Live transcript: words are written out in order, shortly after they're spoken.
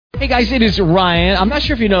Hey guys, it is Ryan. I'm not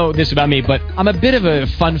sure if you know this about me, but I'm a bit of a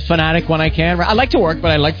fun fanatic when I can. I like to work,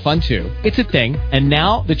 but I like fun too. It's a thing. And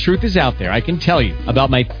now the truth is out there. I can tell you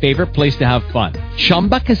about my favorite place to have fun.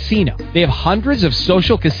 Chumba Casino. They have hundreds of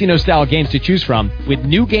social casino style games to choose from with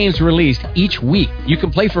new games released each week. You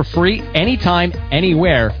can play for free anytime,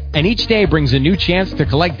 anywhere. And each day brings a new chance to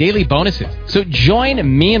collect daily bonuses. So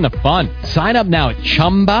join me in the fun. Sign up now at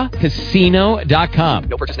ChumbaCasino.com.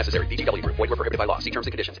 No purchase necessary. VGW Group. Void where prohibited by law. See terms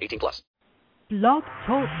and conditions. 18+. Blog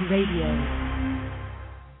Talk Radio.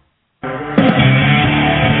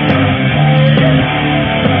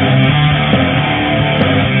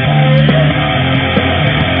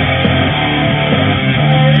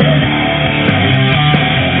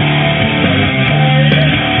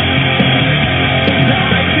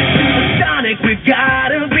 We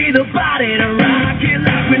gotta be the body to rock it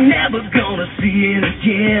like we're never gonna see it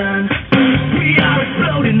again. We are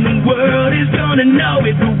exploding, the world is gonna know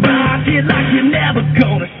it. We'll rock it like you're never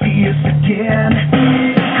gonna see us again.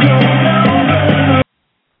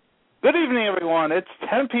 Good evening, everyone. It's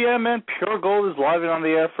 10 p.m. and Pure Gold is live and on the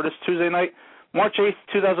air for this Tuesday night, March 8th,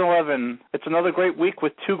 2011. It's another great week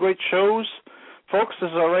with two great shows. Folks,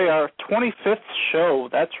 this is already our 25th show.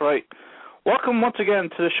 That's right. Welcome once again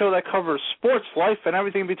to the show that covers sports, life, and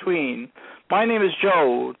everything in between. My name is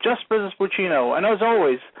Joe, Just Business Buccino, and as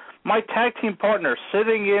always, my tag team partner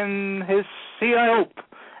sitting in his CIO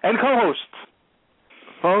and co-host.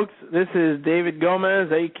 Folks, this is David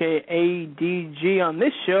Gomez, a.k.a. DG, on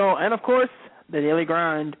this show, and of course, The Daily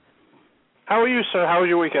Grind. How are you, sir? How was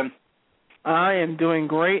your weekend? I am doing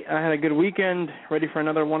great. I had a good weekend, ready for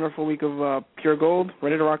another wonderful week of Pure Gold,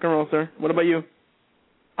 ready to rock and roll, sir. What about you?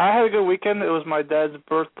 I had a good weekend. It was my dad's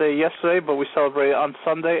birthday yesterday, but we celebrated on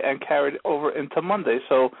Sunday and carried over into Monday.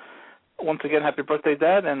 So, once again, happy birthday,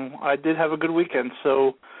 Dad, and I did have a good weekend.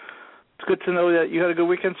 So, it's good to know that you had a good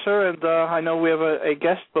weekend, sir, and I know we have a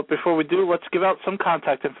guest, but before we do, let's give out some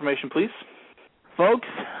contact information, please. Folks,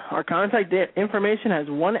 our contact information has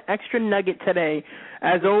one extra nugget today.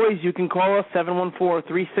 As always, you can call us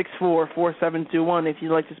 714-364-4721 if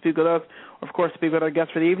you'd like to speak with us, or, of course, speak with our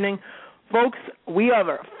guest for the evening. Folks, we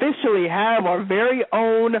officially have our very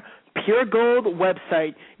own Pure Gold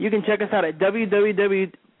website. You can check us out at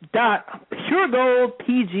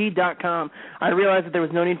www.puregoldpg.com. I realized that there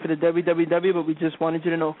was no need for the www, but we just wanted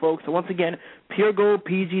you to know, folks. So once again,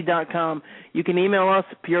 puregoldpg.com. You can email us,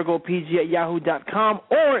 puregoldpg@yahoo.com,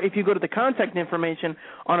 or if you go to the contact information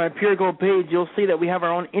on our Pure Gold page, you'll see that we have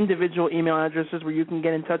our own individual email addresses where you can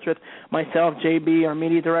get in touch with myself, JB, our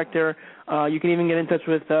media director. You can even get in touch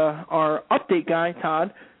with our update guy,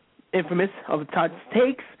 Todd, infamous of Todd's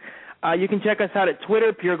Takes. You can check us out at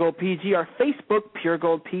Twitter, Pure Gold PG, our Facebook, Pure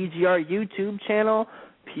Gold PG, our YouTube channel,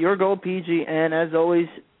 Pure Gold PG, and as always,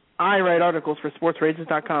 I write articles for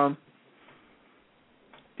SportsRages.com.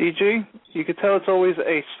 DG, you can tell it's always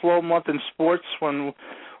a slow month in sports when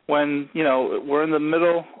you know we're in the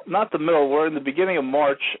middle, not the middle, we're in the beginning of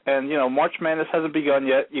March, and you know March Madness hasn't begun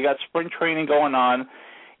yet. You got spring training going on.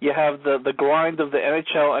 You have the grind of the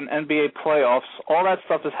NHL and NBA playoffs. All that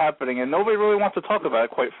stuff is happening, and nobody really wants to talk about it,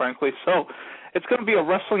 quite frankly. So it's going to be a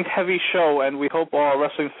wrestling-heavy show, and we hope all our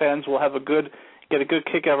wrestling fans will get a good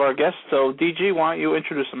kick out of our guests. So, DG, why don't you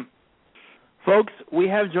introduce him? Folks, we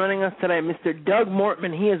have joining us today Mr. Doug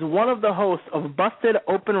Mortman. He is one of the hosts of Busted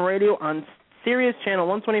Open Radio on Sirius Channel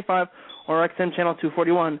 125 or XM Channel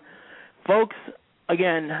 241. Folks,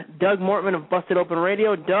 again, Doug Mortman of Busted Open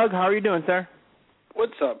Radio. Doug, how are you doing, sir?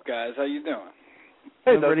 What's up, guys? How you doing?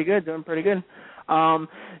 Hey, doing pretty good. Doug,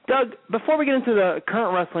 before we get into the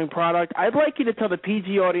current wrestling product, I'd like you to tell the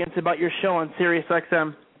PG audience about your show on Sirius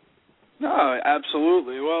XM. No,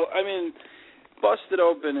 absolutely. Well, I mean, Busted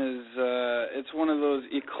Open is it's one of those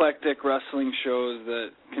eclectic wrestling shows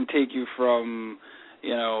that can take you from,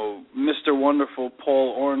 you know, Mr. Wonderful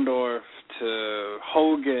Paul Orndorff to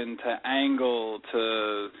Hogan to Angle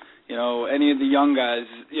to, you know, any of the young guys,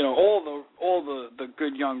 you know, all the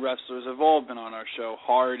good young wrestlers have all been on our show.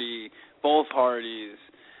 Hardy, both Hardys,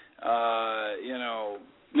 you know,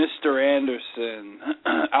 Mr. Anderson,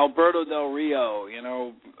 Alberto Del Rio, you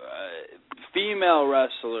know, female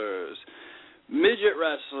wrestlers, midget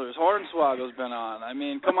wrestlers, Hornswoggle's been on. I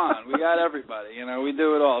mean, come on, we got everybody, you know, we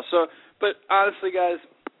do it all. So, but honestly, guys,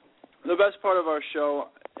 the best part of our show,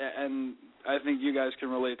 and I think you guys can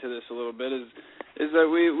relate to this a little bit, is that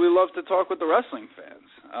we love to talk with the wrestling fans.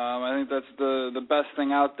 I think that's the best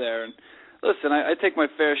thing out there. And listen, I take my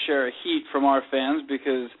fair share of heat from our fans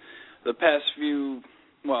because the past few,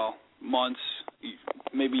 months,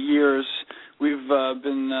 maybe years, we've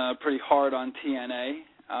been pretty hard on TNA.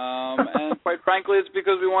 And quite frankly, it's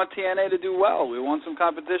because we want TNA to do well. We want some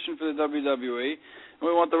competition for the WWE, and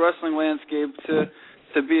we want the wrestling landscape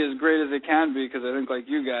to be as great as it can be, because I think, like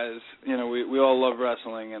you guys, we all love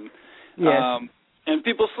wrestling, and and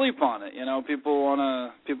people sleep on it. People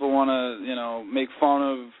wanna make fun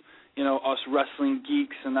of us wrestling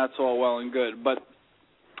geeks, and that's all well and good. But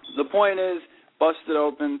the point is, Busted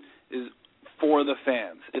Open is for the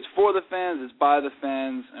fans. It's for the fans, it's by the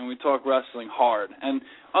fans, and we talk wrestling hard. And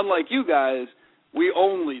unlike you guys, we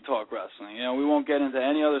only talk wrestling. We won't get into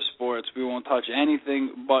any other sports. We won't touch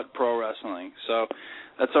anything but pro wrestling. So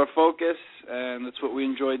that's our focus, and that's what we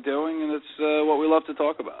enjoy doing, and it's what we love to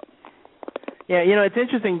talk about. Yeah, it's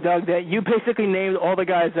interesting, Doug, that you basically named all the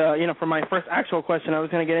guys, for my first actual question. I was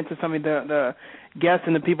going to get into some of the guests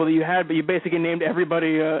and the people that you had, but you basically named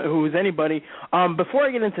everybody who was anybody. Before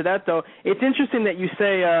I get into that, though, it's interesting that you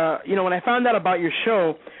say, when I found out about your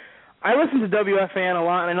show, I listen to WFAN a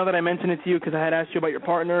lot, and I know that I mentioned it to you because I had asked you about your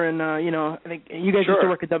partner, and, I think you guys used to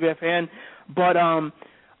work at WFAN, but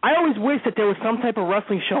I always wish that there was some type of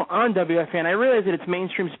wrestling show on WFAN. I realize that it's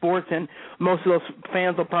mainstream sports, and most of those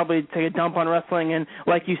fans will probably take a dump on wrestling and,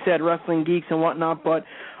 like you said, wrestling geeks and whatnot. But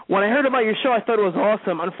when I heard about your show, I thought it was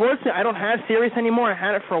awesome. Unfortunately, I don't have Sirius anymore. I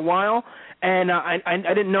had it for a while, and I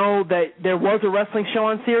didn't know that there was a wrestling show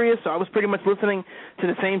on Sirius, so I was pretty much listening to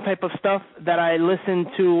the same type of stuff that I listened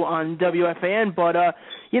to on WFAN. But,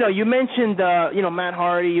 you mentioned, Matt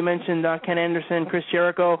Hardy, you mentioned Ken Anderson, Chris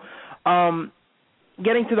Jericho.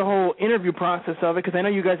 Getting to the whole interview process of it, because I know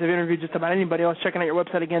you guys have interviewed just about anybody. I was checking out your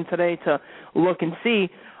website again today to look and see.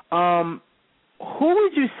 Who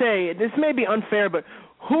would you say, this may be unfair, but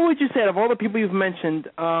who would you say, out of all the people you've mentioned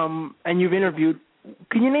and you've interviewed,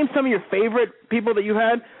 can you name some of your favorite people that you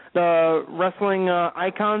had, the wrestling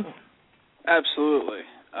icons? Absolutely.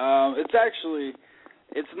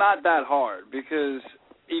 It's not that hard, because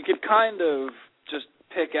you could kind of just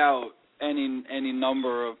pick out any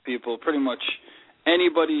number of people, pretty much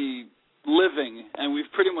anybody living, and we've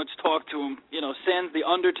pretty much talked to him, sans The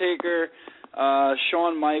Undertaker,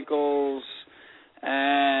 Shawn Michaels,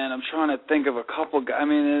 and I'm trying to think of a couple guys. I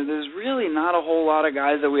mean, there's really not a whole lot of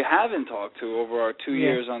guys that we haven't talked to over our 2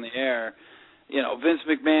 years on the air, Vince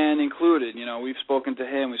McMahon included. We've spoken to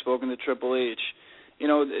him, we've spoken to Triple H.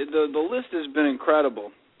 The list has been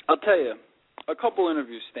incredible. I'll tell you, a couple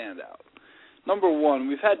interviews stand out. Number one,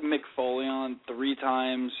 we've had Mick Foley on 3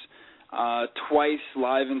 times, twice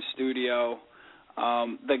live in studio.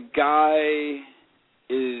 The guy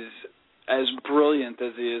is as brilliant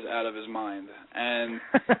as he is out of his mind, and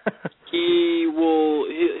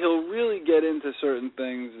he'll really get into certain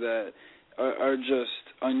things that are just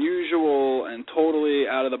unusual and totally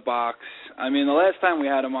out of the box. I mean, the last time we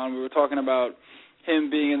had him on, we were talking about him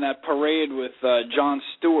being in that parade with Jon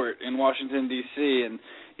Stewart in Washington, D.C., and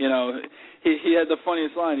he had the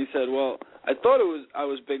funniest line. He said, well, I thought I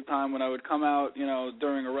was big time when I would come out,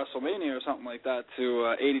 during a WrestleMania or something like that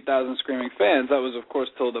to 80,000 screaming fans. That was, of course,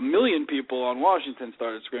 till the million people on Washington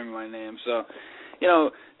started screaming my name. So,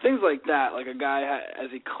 things like that, like a guy as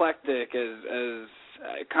eclectic, as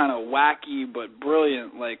kind of wacky but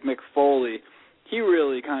brilliant like Mick Foley, he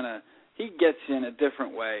really he gets you in a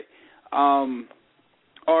different way.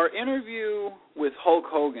 Our interview with Hulk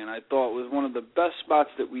Hogan, I thought, was one of the best spots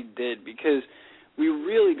that we did, because we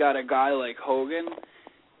really got a guy like Hogan.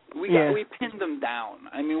 We pinned him down.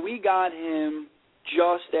 I mean, we got him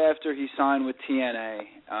just after he signed with TNA,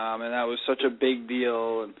 and that was such a big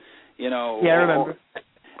deal. And I remember.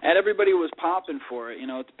 And everybody was popping for it.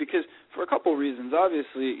 It's because for a couple of reasons.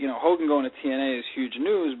 Obviously, Hogan going to TNA is huge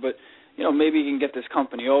news, but maybe he can get this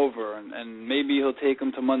company over, and maybe he'll take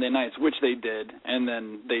them to Monday nights, which they did, and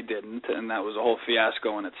then they didn't, and that was a whole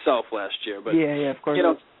fiasco in itself last year. But of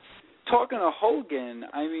course. Talking to Hogan,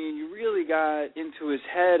 I mean, you really got into his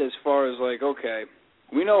head as far as like, okay,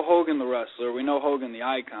 we know Hogan the wrestler, we know Hogan the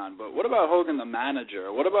icon, but what about Hogan the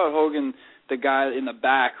manager? What about Hogan the guy in the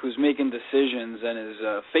back who's making decisions and is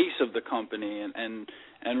face of the company and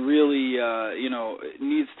really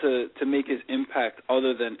needs to make his impact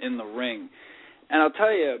other than in the ring? And I'll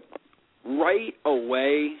tell you, right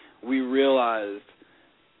away we realized,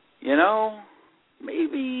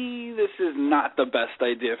 maybe this is not the best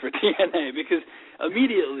idea for TNA, because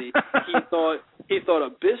immediately he thought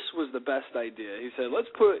Abyss was the best idea. He said, let's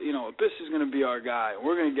put, Abyss is going to be our guy.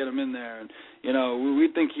 We're going to get him in there, and, we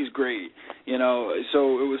think he's great.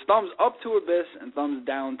 So it was thumbs up to Abyss and thumbs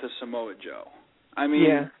down to Samoa Joe. I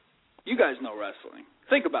mean, you guys know wrestling.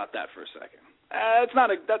 Think about that for a second. That's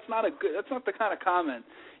not the kind of comment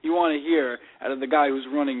you want to hear out of the guy who's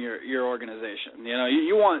running your organization.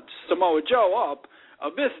 You want Samoa Joe up,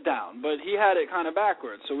 Abyss down, but he had it kind of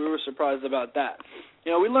backwards, so we were surprised about that.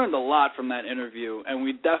 You know, we learned a lot from that interview, and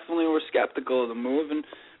we definitely were skeptical of the move, and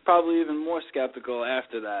probably even more skeptical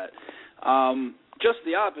after that. Just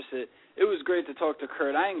the opposite. It was great to talk to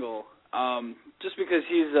Kurt Angle, just because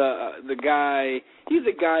he's a guy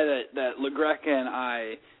that LaGreca and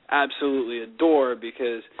I absolutely adore,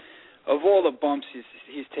 because of all the bumps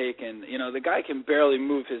he's taken, you know, the guy can barely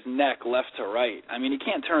move his neck left to right. I mean, he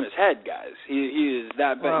can't turn his head, guys. He is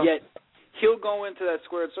that bad. Yet he'll go into that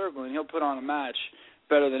squared circle and he'll put on a match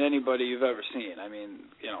better than anybody you've ever seen. I mean,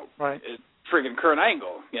 you know, friggin' Kurt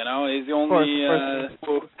Angle, you know, he's the only,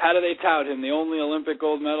 how do they tout him? The only Olympic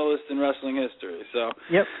gold medalist in wrestling history. So,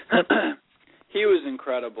 he was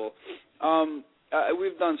incredible.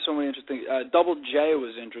 We've done so many interesting, Double J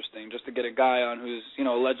was interesting, just to get a guy on who's, you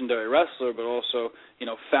know, a legendary wrestler, but also, you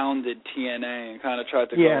know, founded TNA and kind of tried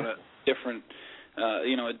to go in a different,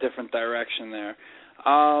 a different direction there.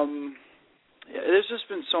 There's just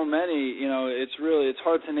been so many, you know, it's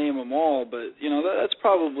hard to name them all, but, you know, that's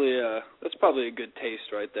probably a good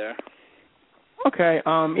taste right there. Okay,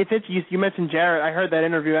 you mentioned Jarrett. I heard that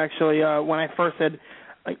interview actually when I first had,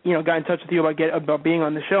 got in touch with you about being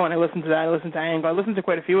on the show, and I listened to that. I listened to Angle. I listened to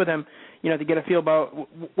quite a few of them, to get a feel about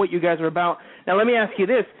what you guys are about. Now, let me ask you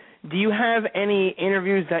this. Do you have any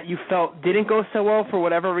interviews that you felt didn't go so well for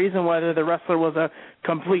whatever reason, whether the wrestler was a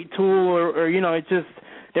complete tool or it just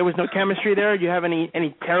there was no chemistry there? Do you have any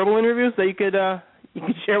terrible interviews that you could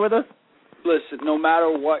share with us? Listen, no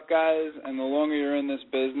matter what, guys, and the longer you're in this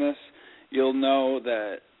business, you'll know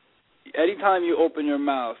that anytime you open your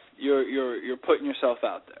mouth, you're putting yourself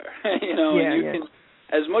out there. Can,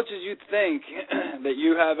 as much as you think that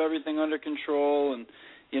you have everything under control and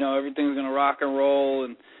everything's going to rock and roll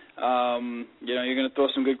and you're going to throw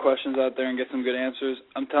some good questions out there and get some good answers,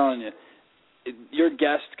 I'm telling you, your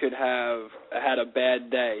guest could have had a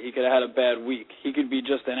bad day. He could have had a bad week. He could be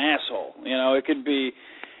just an asshole. It could be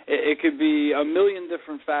a million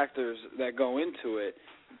different factors that go into it,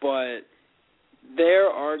 but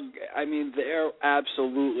there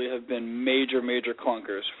absolutely have been major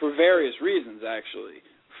clunkers for various reasons, actually.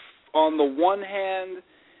 On the one hand,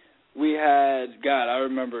 we had, I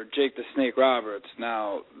remember Jake the Snake Roberts.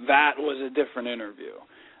 Now, that was a different interview.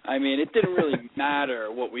 I mean, it didn't really matter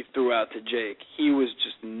what we threw out to Jake. He was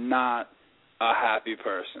just not a happy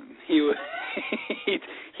person. He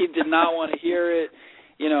did not want to hear it.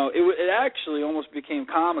 It actually almost became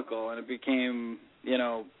comical, and it became,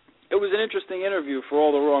 it was an interesting interview for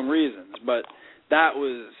all the wrong reasons, but that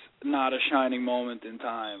was not a shining moment in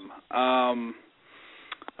time.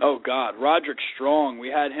 Roderick Strong, we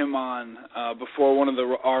had him on before one of the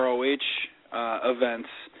ROH events,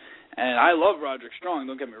 and I love Roderick Strong,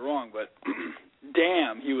 don't get me wrong, but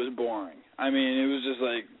damn, he was boring. I mean, it was just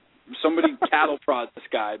like somebody cattle prod this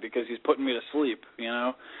guy because he's putting me to sleep,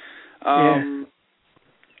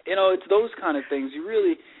 it's those kind of things.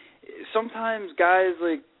 Sometimes guys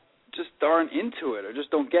just aren't into it or just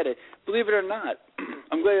don't get it. Believe it or not,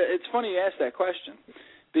 I'm glad. It's funny you asked that question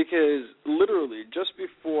because literally just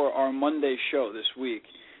before our Monday show this week,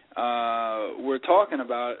 we're talking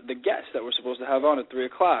about the guest that we're supposed to have on at 3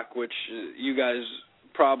 o'clock, which you guys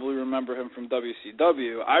probably remember him from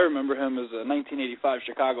WCW. I remember him as a 1985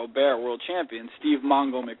 Chicago Bear world champion, Steve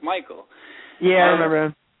Mongo McMichael. Yeah, I remember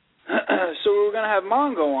him. So we were going to have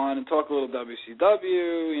Mongo on and talk a little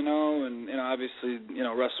WCW, and obviously,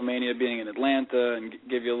 WrestleMania being in Atlanta and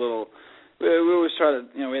give you a little. We always try to,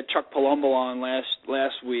 we had Chuck Palumbo on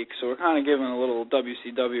last week, so we're kind of giving a little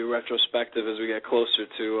WCW retrospective as we get closer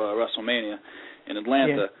to WrestleMania in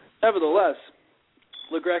Atlanta. Yeah. Nevertheless,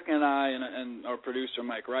 LaGreca and I and our producer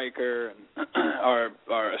Mike Riker and our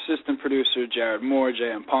assistant producer Jared Moore,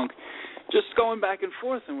 JM Punk, just going back and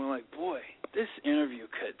forth, and we're like, boy, this interview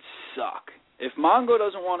could suck. If Mongo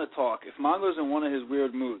doesn't want to talk, if Mongo's in one of his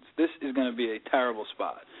weird moods, this is going to be a terrible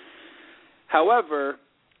spot. However,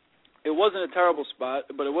 it wasn't a terrible spot,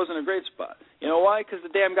 but it wasn't a great spot. You know why? Because the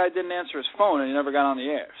damn guy didn't answer his phone and he never got on the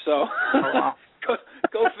air. So,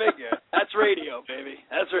 go figure. That's radio, baby.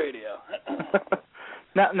 That's radio.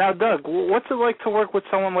 Now, Doug, what's it like to work with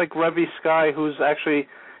someone like Revy Sky, who's actually,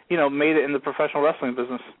 made it in the professional wrestling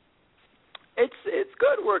business? It's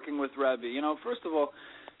good working with Revy. First of all,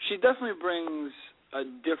 she definitely brings a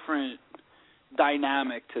different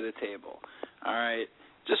dynamic to the table. All right,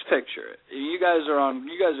 just picture it. You guys are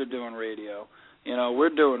doing radio. We're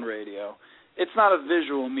doing radio. It's not a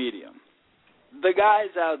visual medium. The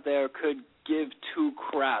guys out there could give two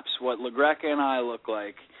craps what LaGreca and I look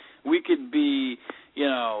like. We could be, in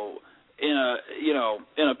a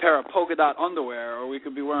pair of polka dot underwear, or we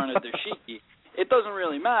could be wearing a dashiki. It doesn't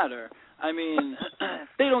really matter. I mean,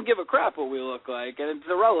 they don't give a crap what we look like, and it's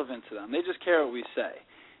irrelevant to them. They just care what we say.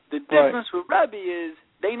 The difference with Rebby is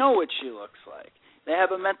they know what she looks like. They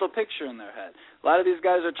have a mental picture in their head. A lot of these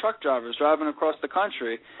guys are truck drivers driving across the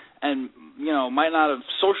country and, might not have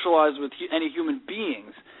socialized with any human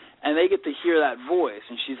beings, and they get to hear that voice,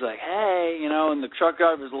 and she's like, hey, and the truck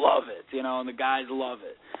drivers love it, and the guys love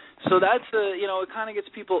it. So that's, it kind of gets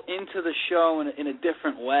people into the show in a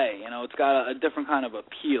different way. It's got a different kind of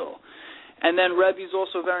appeal. And then Rebby's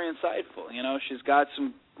also very insightful. She's got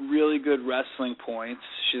some really good wrestling points.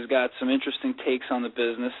 She's got some interesting takes on the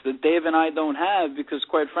business that Dave and I don't have because,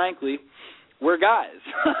 quite frankly, we're guys.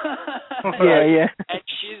 Yeah. And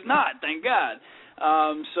she's not, thank God.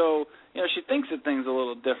 So, she thinks of things a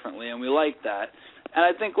little differently, and we like that. And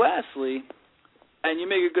I think lastly, and you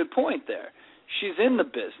make a good point there, she's in the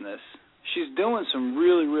business. She's doing some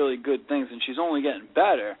really, really good things, and she's only getting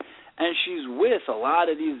better. And she's with a lot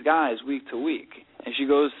of these guys week to week. And she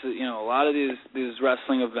goes to, a lot of these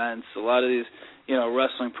wrestling events, a lot of these,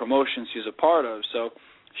 wrestling promotions she's a part of. So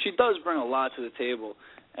she does bring a lot to the table,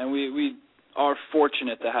 and we are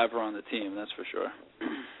fortunate to have her on the team, that's for sure.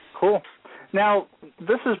 Cool. Now,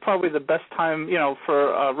 this is probably the best time,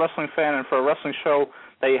 for a wrestling fan and for a wrestling show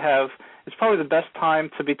that you have. It's probably the best time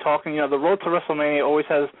to be talking. The road to WrestleMania always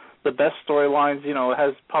has the best storylines. It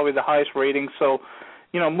has probably the highest ratings. So,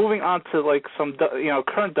 moving on to like some,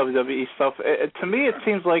 current WWE stuff. To me, it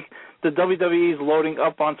seems like the WWE is loading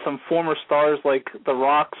up on some former stars like The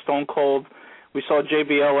Rock, Stone Cold. We saw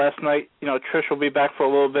JBL last night. Trish will be back for a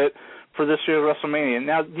little bit for this year's WrestleMania.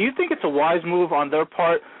 Now, do you think it's a wise move on their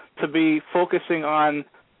part to be focusing on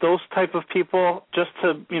those type of people just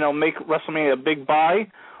to, make WrestleMania a big buy,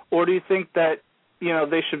 or do you think that,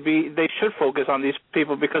 they should focus on these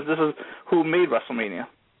people because this is who made WrestleMania?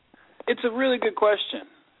 It's a really good question.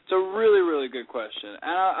 It's a really, really good question,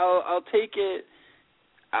 and I'll take it.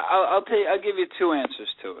 I'll give you two answers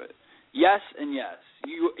to it. Yes and yes.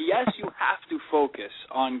 You have to focus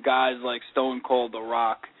on guys like Stone Cold, The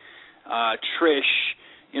Rock, Trish,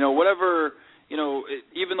 whatever.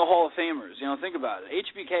 Even the Hall of Famers. Think about it.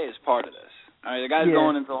 HBK is part of this. All right, the guy's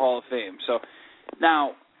going into the Hall of Fame. So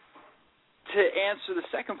now, to answer the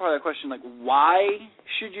second part of that question, like why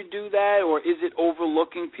should you do that, or is it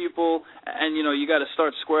overlooking people? And you got to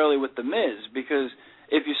start squarely with The Miz, because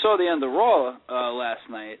if you saw the end of Raw last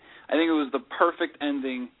night, I think it was the perfect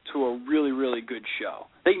ending to a really, really good show.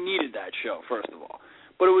 They needed that show, first of all.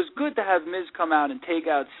 But it was good to have Miz come out and take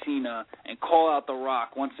out Cena and call out The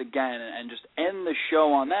Rock once again and just end the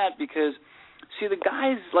show on that, because, see, the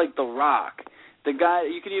guys like The Rock, the guy,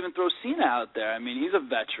 you could even throw Cena out there. I mean, he's a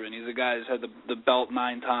veteran. He's a guy who's had the belt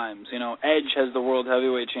 9 times. Edge has the World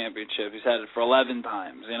Heavyweight Championship. He's had it for 11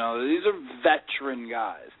 times. These are veteran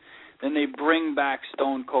guys. Then they bring back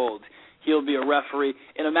Stone Cold. He'll be a referee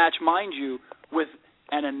in a match, mind you, with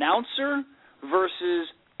an announcer versus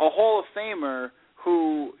a Hall of Famer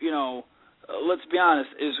who, let's be honest,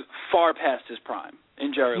 is far past his prime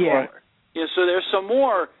in Jerry Lawler. So there's some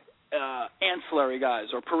more ancillary guys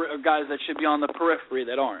or guys that should be on the periphery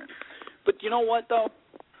that aren't. But you know what, though?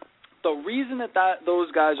 The reason that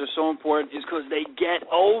those guys are so important is because they get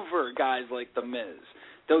over guys like The Miz.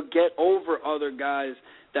 They'll get over other guys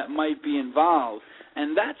that might be involved.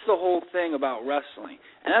 And that's the whole thing about wrestling.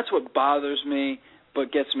 And that's what bothers me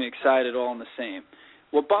but gets me excited all in the same.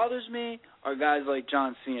 What bothers me are guys like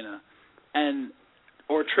John Cena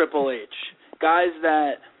or Triple H, guys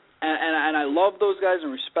that, and I love those guys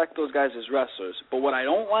and respect those guys as wrestlers, but what I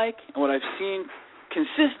don't like and what I've seen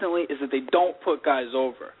consistently is that they don't put guys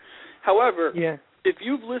over. However, if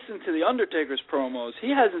you've listened to The Undertaker's promos, he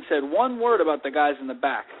hasn't said one word about the guys in the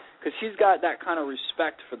back because he's got that kind of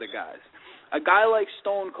respect for the guys. A guy like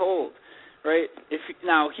Stone Cold, right?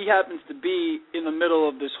 Now, he happens to be in the middle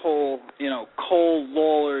of this whole, Cole,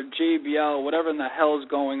 Lawler, JBL, whatever in the hell is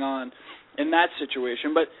going on in that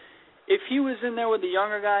situation. But if he was in there with the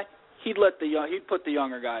younger guy, he'd put the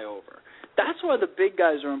younger guy over. That's why the big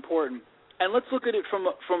guys are important. And let's look at it from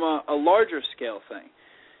a larger scale thing.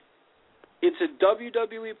 It's a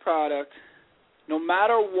WWE product. No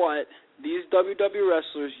matter what, these WWE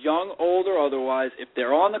wrestlers, young, old, or otherwise, if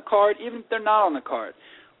they're on the card, even if they're not on the card,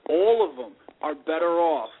 all of them are better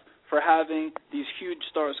off for having these huge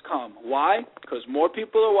stars come. Why? Because more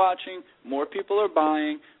people are watching, more people are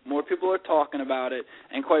buying, more people are talking about it,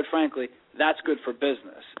 and quite frankly, that's good for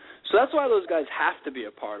business. So that's why those guys have to be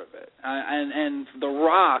a part of it. And The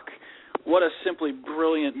Rock, what a simply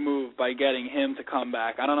brilliant move by getting him to come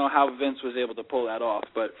back. I don't know how Vince was able to pull that off,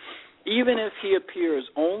 but even if he appears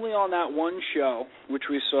only on that one show, which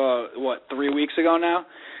we saw, 3 weeks ago now?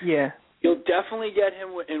 Yeah. You'll definitely get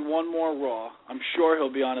him in one more Raw. I'm sure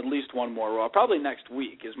he'll be on at least one more Raw. Probably next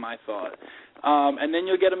week is my thought. And then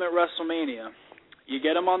you'll get him at WrestleMania. You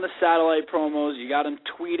get him on the satellite promos. You got him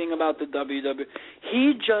tweeting about the WWE.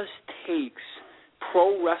 He just takes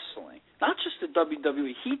pro wrestling, not just the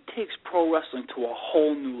WWE, he takes pro wrestling to a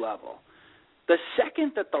whole new level. The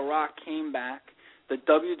second that The Rock came back, the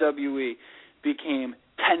WWE became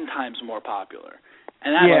 10 times more popular.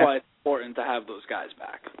 And that's why it's important to have those guys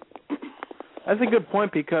back. That's a good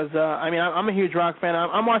point because, I'm a huge Rock fan.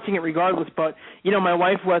 I'm watching it regardless, but, my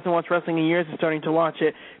wife who hasn't watched wrestling in years is starting to watch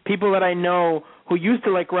it. People that I know who used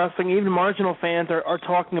to like wrestling, even marginal fans, are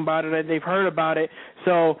talking about it. They've heard about it.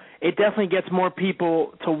 So it definitely gets more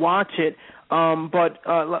people to watch it. But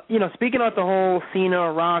speaking about the whole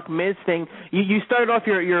Cena, Rock, Miz thing, you started off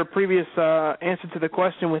your previous answer to the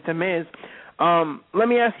question with The Miz. Let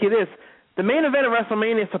me ask you this. The main event of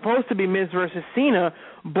WrestleMania is supposed to be Miz versus Cena,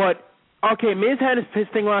 but okay, Miz had his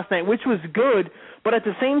thing last night, which was good, but at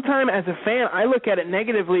the same time, as a fan, I look at it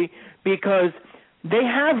negatively because they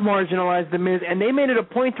have marginalized The Miz, and they made it a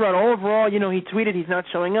point throughout all of Raw. He tweeted he's not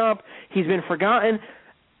showing up, he's been forgotten.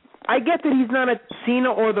 I get that he's not at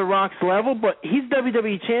Cena or The Rock's level, but he's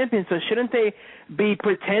WWE champion, so shouldn't they be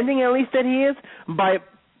pretending at least that he is by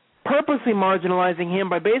purposely marginalizing him,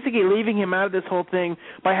 by basically leaving him out of this whole thing,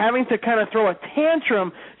 by having to kind of throw a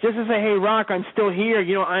tantrum just to say, hey, Rock, I'm still here,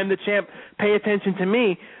 I'm the champ, pay attention to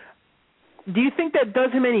me. Do you think that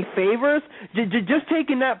does him any favors? Just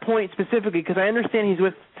taking that point specifically, because I understand he's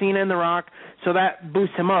with Cena and The Rock, so that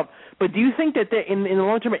boosts him up. But do you think that in the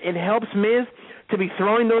long term it helps Miz to be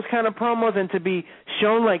throwing those kind of promos and to be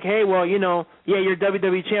shown like, hey, well, you're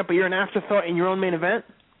WWE champ, but you're an afterthought in your own main event?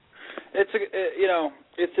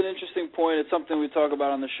 It's an interesting point. It's something we talk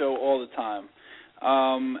about on the show all the time.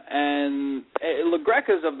 And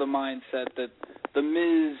LaGreca's of the mindset that The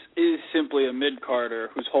Miz is simply a mid-carder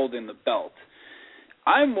who's holding the belt.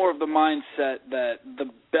 I'm more of the mindset that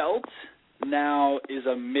the belt now is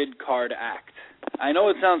a mid-card act. I know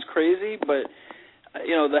it sounds crazy, but,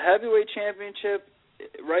 the heavyweight championship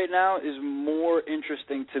right now is more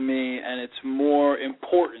interesting to me and it's more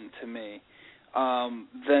important to me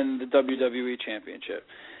than the WWE Championship.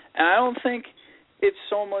 And I don't think it's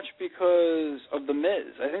so much because of The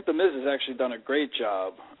Miz. I think The Miz has actually done a great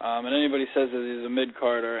job. And anybody says that he's a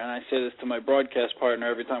mid-carder, and I say this to my broadcast partner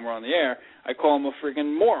every time we're on the air, I call him a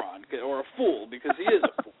freaking moron or a fool because he is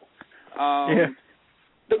a fool.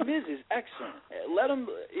 The Miz is excellent. Let him,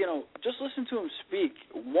 just listen to him speak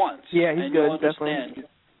once. Yeah, he's and good, you'll understand. definitely.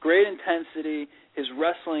 Great intensity. His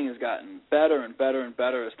wrestling has gotten better and better and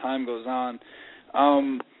better as time goes on.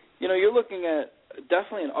 You're looking at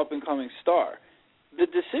definitely an up-and-coming star. The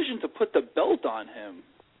decision to put the belt on him,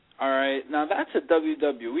 all right, now that's a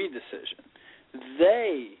WWE decision.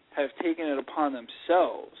 They have taken it upon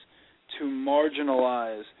themselves to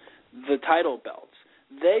marginalize the title belts.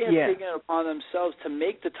 They have taken it upon themselves to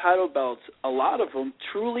make the title belts, a lot of them,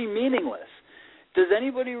 truly meaningless. Do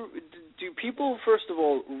people, first of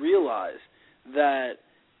all, realize that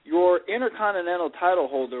your Intercontinental title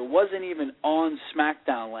holder wasn't even on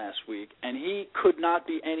SmackDown last week, and he could not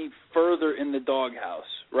be any further in the doghouse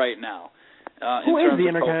right now? Who is the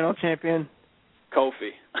Intercontinental champion?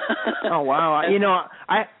 Kofi. Oh, wow.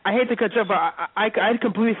 I hate to cut you off, but I'd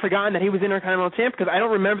completely forgotten that he was Intercontinental champ because I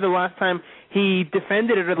don't remember the last time he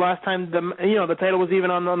defended it or the last time the title was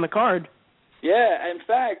even on the card. Yeah, in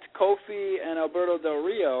fact, Kofi and Alberto Del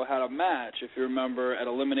Rio had a match, if you remember, at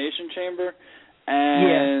Elimination Chamber,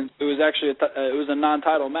 and it was actually it was a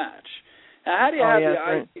non-title match. Now, how do you have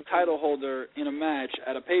the IC title holder in a match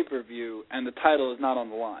at a pay-per-view and the title is not on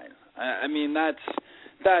the line? I mean, that's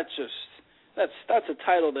a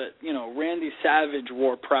title that Randy Savage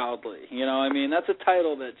wore proudly. That's a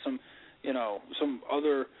title that some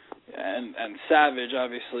other and Savage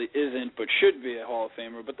obviously isn't, but should be a Hall of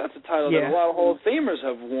Famer. But that's a title that a lot of Hall of Famers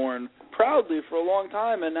have worn proudly for a long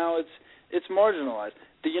time, and now it's marginalized.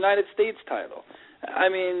 The United States title. I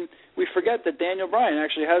mean, we forget that Daniel Bryan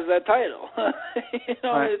actually has that title.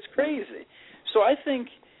 It's crazy. So I think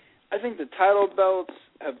the title belts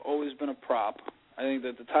have always been a prop. I think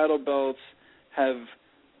that the title belts have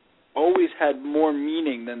always had more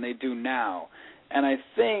meaning than they do now. And I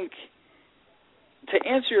think, to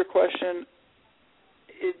answer your question,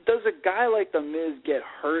 does a guy like The Miz get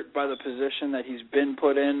hurt by the position that he's been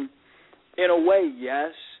put in? In a way,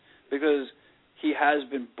 yes, because he has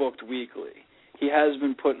been booked weekly. He has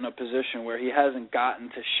been put in a position where he hasn't gotten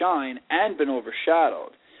to shine and been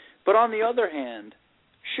overshadowed. But on the other hand,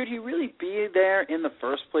 should he really be there in the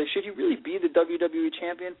first place? Should he really be the WWE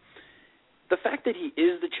champion? The fact that he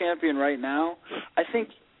is the champion right now, I think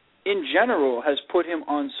in general, has put him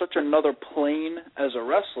on such another plane as a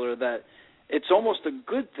wrestler that it's almost a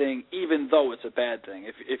good thing, even though it's a bad thing,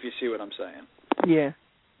 if you see what I'm saying. Yeah.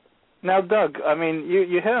 Now, Doug, I mean,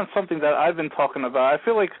 you hit on something that I've been talking about. I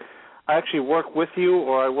feel like I actually work with you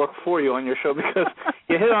or I work for you on your show because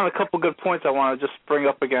you hit on a couple good points I want to just bring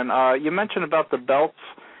up again. You mentioned about the belts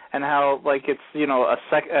and how, like, it's, you know,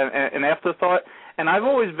 an afterthought. And I've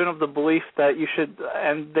always been of the belief that you should,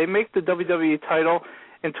 and they make the WWE title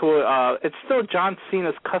into it's still John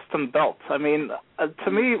Cena's custom belt. I mean,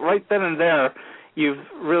 to me, right then and there, you've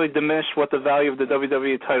really diminished what the value of the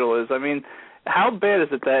WWE title is. I mean, how bad is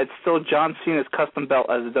it that it's still John Cena's custom belt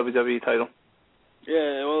as a WWE title?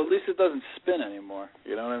 Yeah, well, at least it doesn't spin anymore.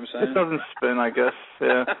 You know what I'm saying? It doesn't spin, I guess,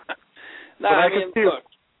 yeah. No, I mean, look,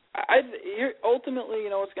 ultimately,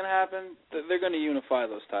 you know what's going to happen? They're going to unify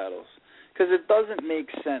those titles. Because it doesn't make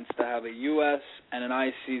sense to have a U.S. and an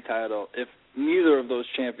IC title if neither of those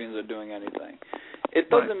champions are doing anything. It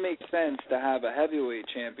doesn't make sense to have a heavyweight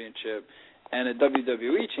championship and a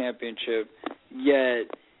WWE championship, yet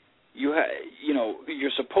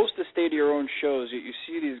you're supposed to stay to your own shows, yet you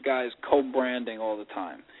see these guys co-branding all the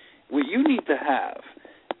time. What you need to have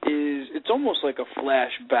is, it's almost like a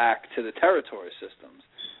flashback to the territory systems.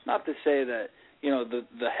 Not to say that, you know,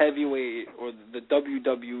 the heavyweight or the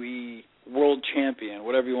WWE world champion,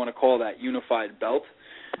 whatever you want to call that, unified belt,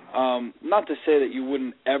 not to say that you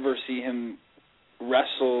wouldn't ever see him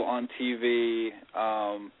wrestle on TV,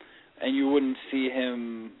 and you wouldn't see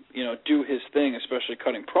him, you know, do his thing, especially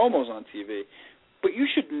cutting promos on TV. But you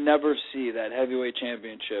should never see that heavyweight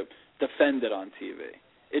championship defended on TV.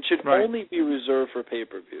 It should only be reserved for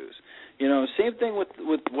pay-per-views. You know, same thing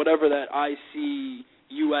with whatever that IC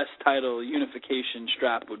U.S. title unification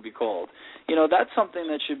strap would be called. You know, that's something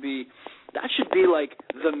that should be like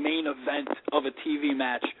the main event of a TV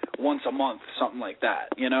match once a month, something like that,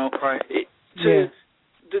 you know? Right.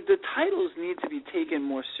 The titles need to be taken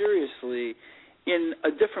more seriously in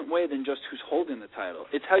a different way than just who's holding the title.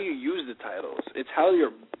 It's how you use the titles. It's how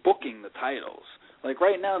you're booking the titles. Like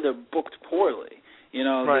right now they're booked poorly. You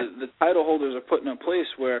know, the title holders are put in a place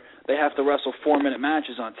where they have to wrestle 4-minute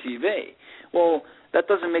matches on TV. Well, that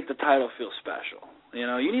doesn't make the title feel special. You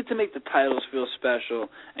know, you need to make the titles feel special,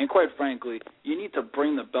 and quite frankly, you need to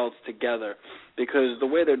bring the belts together because the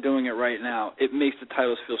way they're doing it right now, it makes the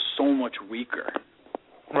titles feel so much weaker.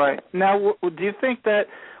 Right. Now, do you think that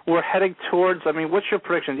we're heading towards, I mean, what's your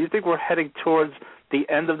prediction? Do you think we're heading towards the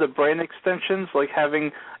end of the brand extensions, like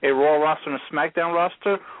having a Raw roster and a SmackDown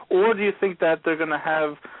roster, or do you think that they're going to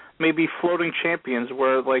have maybe floating champions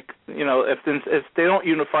where, like, you know, if they don't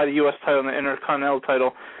unify the U.S. title and the Intercontinental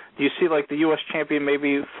title, do you see, like, the U.S. champion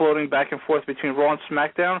maybe floating back and forth between Raw and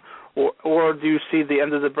SmackDown, or do you see the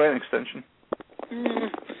end of the brand extension?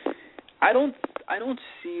 I don't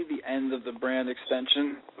see the end of the brand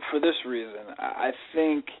extension for this reason. I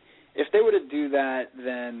think if they were to do that,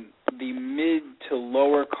 then the mid to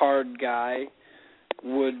lower card guy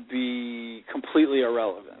would be completely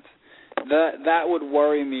irrelevant. That would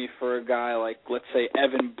worry me for a guy like, let's say,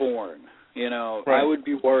 Evan Bourne. You know, I would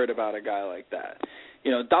be worried about a guy like that.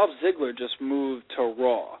 You know, Dolph Ziggler just moved to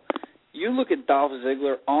Raw. You look at Dolph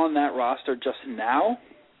Ziggler on that roster just now,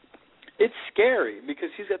 it's scary because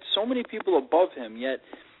he's got so many people above him, yet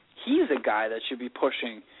he's a guy that should be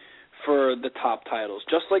pushing for the top titles,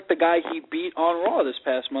 just like the guy he beat on Raw this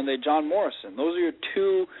past Monday, John Morrison. Those are your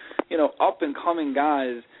two, you know, up-and-coming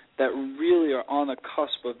guys that really are on the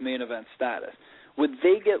cusp of main event status. Would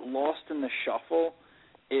they get lost in the shuffle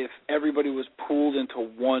if everybody was pooled into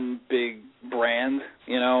one big brand,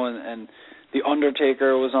 you know, and The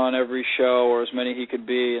Undertaker was on every show, or as many he could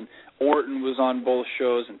be, and Orton was on both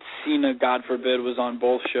shows, and Cena, God forbid, was on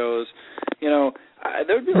both shows? You know,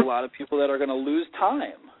 there would be a lot of people that are going to lose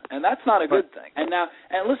time, and that's not a good thing. And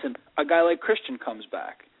listen, a guy like Christian comes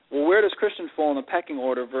back. Well, where does Christian fall in the pecking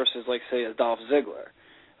order versus, like, say, a Dolph Ziggler?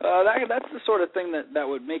 That's the sort of thing that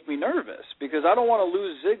would make me nervous, because I don't want to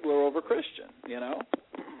lose Ziggler over Christian, you know?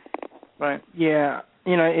 Right. Yeah.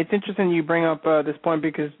 You know, it's interesting you bring up this point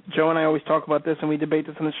because Joe and I always talk about this and we debate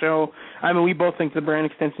this on the show. I mean, we both think the brand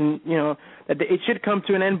extension, you know, that it should come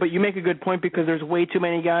to an end, but you make a good point because there's way too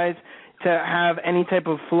many guys to have any type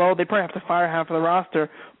of flow. They probably have to fire half of the roster.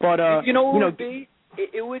 But, you know what it would be?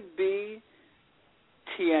 It would be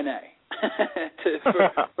TNA.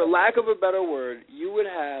 For lack of a better word, you would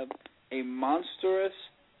have a monstrous,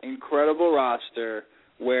 incredible roster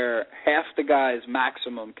where half the guys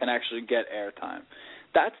maximum can actually get airtime.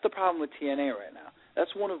 That's the problem with TNA right now.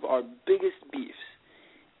 That's one of our biggest beefs.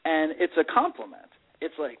 And it's a compliment.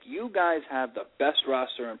 It's like, you guys have the best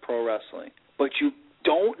roster in pro wrestling, but you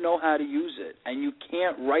don't know how to use it, and you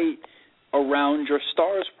can't write around your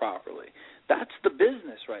stars properly. That's the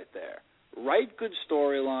business right there. Write good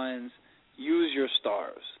storylines, use your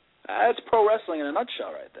stars. That's pro wrestling in a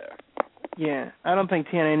nutshell right there. Yeah, I don't think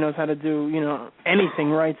TNA knows how to do,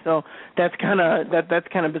 anything right. So that's kind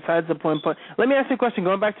of besides the point. But let me ask you a question.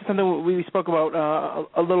 Going back to something we spoke about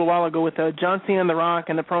a little while ago with John Cena and The Rock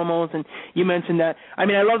and the promos, and you mentioned that. I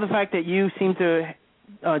mean, I love the fact that you seem to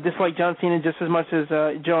dislike John Cena just as much as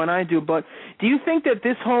Joe and I do. But do you think that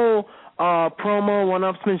this whole promo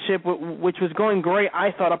one-upsmanship, which was going great,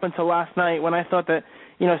 I thought, up until last night when I thought that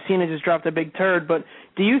Cena just dropped a big turd, but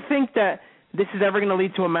do you think that this is ever going to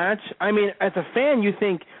lead to a match? I mean, as a fan, you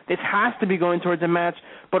think this has to be going towards a match,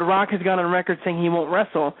 but Rock has gone on record saying he won't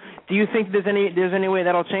wrestle. Do you think there's any way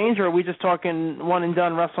that'll change, or are we just talking one and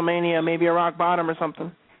done WrestleMania, maybe a rock bottom or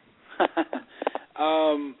something?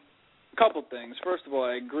 Couple things. First of all,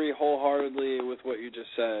 I agree wholeheartedly with what you just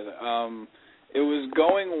said. It was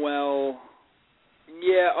going well,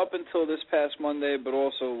 up until this past Monday, but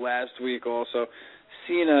also last week also.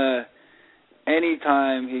 Cena,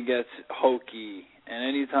 anytime he gets hokey, and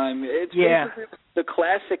anytime basically the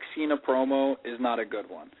classic Cena promo is not a good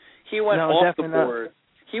one. He went off the board. Not.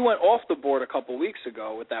 He went off the board a couple weeks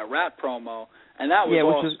ago with that rap promo, and that was awesome.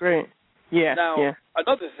 Which was great. Yeah. Now,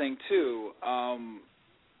 another thing too,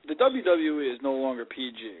 the WWE is no longer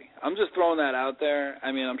PG. I'm just throwing that out there.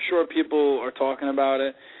 I mean, I'm sure people are talking about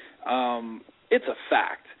it. It's a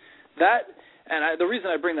fact. The reason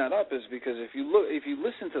I bring that up is because if you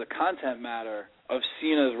listen to the content matter of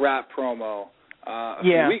Cena's rap promo a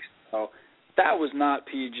few weeks ago, that was not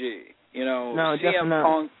PG. No,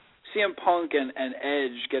 CM Punk and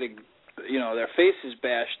Edge getting their faces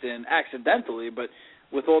bashed in accidentally, but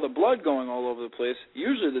with all the blood going all over the place,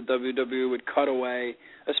 usually the WWE would cut away,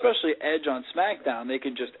 especially Edge on SmackDown. They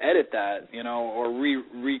could just edit that, or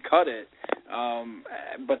recut it,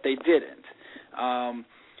 but they didn't.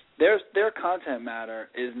 Their content matter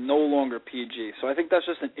is no longer PG, so I think that's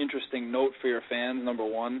just an interesting note for your fans, number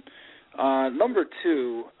one. Number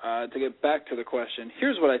two, to get back to the question,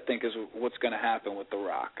 here's what I think is what's going to happen with The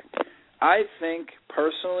Rock. I think,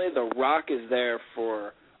 personally, The Rock is there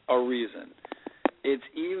for a reason. It's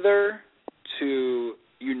either to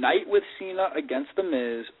unite with Cena against The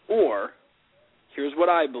Miz, or, here's what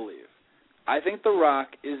I believe. I think The Rock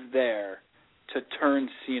is there to turn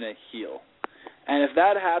Cena heel. And if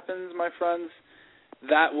that happens, my friends,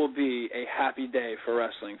 that will be a happy day for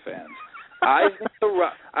wrestling fans. I think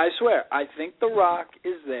The Rock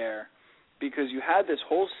is there because you had this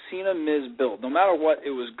whole Cena-Miz build. No matter what,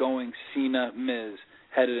 it was going Cena-Miz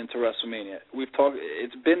headed into WrestleMania.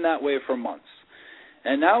 It's been that way for months.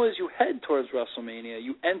 And now as you head towards WrestleMania,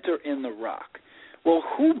 you enter in The Rock. Well,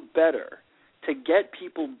 who better to get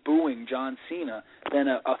people booing John Cena than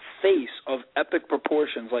a face of epic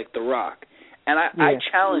proportions like The Rock? And I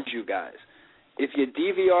challenge you guys, if you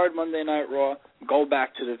DVR'd Monday Night Raw, go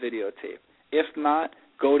back to the videotape. If not,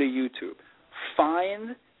 go to YouTube.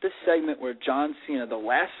 Find the segment where John Cena, the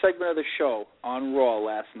last segment of the show on Raw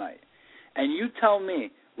last night, and you tell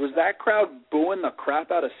me, was that crowd booing the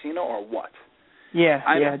crap out of Cena or what?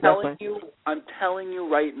 I'm telling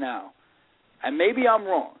you right now, and maybe I'm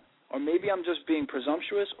wrong, or maybe I'm just being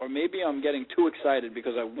presumptuous, or maybe I'm getting too excited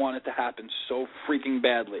because I want it to happen so freaking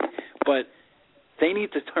badly, but they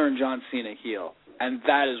need to turn John Cena heel, and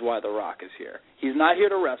that is why The Rock is here. He's not here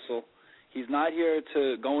to wrestle. He's not here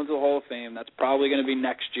to go into the Hall of Fame. That's probably going to be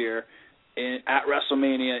next year at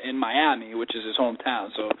WrestleMania in Miami, which is his hometown,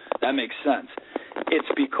 so that makes sense. It's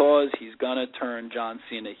because he's going to turn John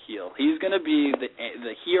Cena heel. He's going to be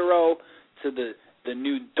the hero to the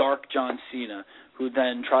new dark John Cena, who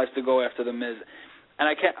then tries to go after The Miz. And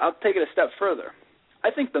I'll take it a step further. I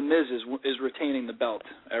think The Miz is retaining the belt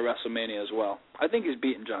at WrestleMania as well. I think he's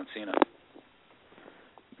beating John Cena.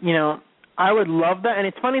 I would love that, and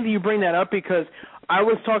it's funny that you bring that up because I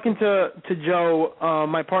was talking to Joe,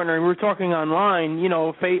 my partner, and we were talking online,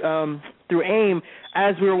 through AIM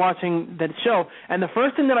as we were watching that show. And the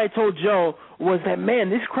first thing that I told Joe was that, man,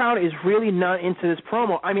 this crowd is really not into this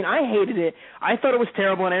promo. I mean, I hated it. I thought it was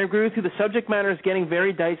terrible, and I agree with you. The subject matter is getting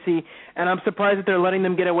very dicey, and I'm surprised that they're letting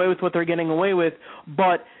them get away with what they're getting away with.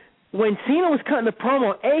 But when Cena was cutting the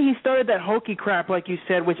promo, he started that hokey crap, like you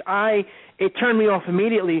said, which it turned me off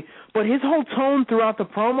immediately. But his whole tone throughout the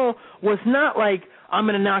promo was not like, I'm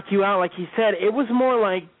going to knock you out, like he said. It was more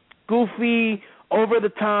like goofy,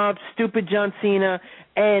 over-the-top, stupid John Cena,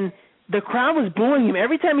 and the crowd was booing him.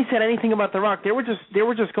 Every time he said anything about The Rock, they were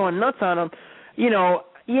just going nuts on him.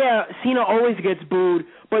 Cena always gets booed,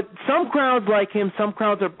 but some crowds like him, some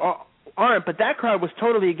crowds aren't, but that crowd was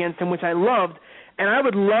totally against him, which I loved. And I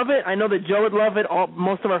would love it. I know that Joe would love it.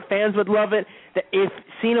 Most of our fans would love it. That if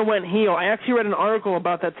Cena went heel, I actually read an article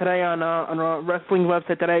about that today on a wrestling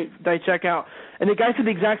website that I check out, and the guy said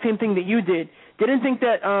the exact same thing that you did. Didn't think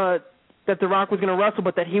that The Rock was going to wrestle,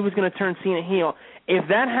 but that he was going to turn Cena heel. If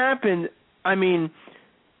that happened, I mean,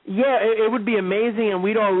 yeah, it would be amazing, and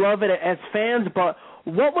we'd all love it as fans. But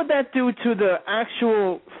what would that do to the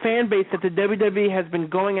actual fan base that the WWE has been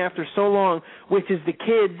going after so long, which is the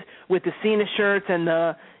kids with the Cena shirts and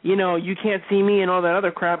the, you can't see me and all that other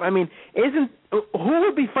crap? I mean, who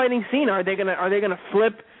would be fighting Cena? Are they gonna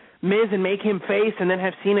flip Miz and make him face and then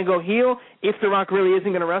have Cena go heel if The Rock really isn't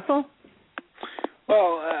going to wrestle?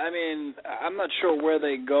 Well, I mean, I'm not sure where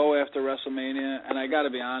they go after WrestleMania, and I got to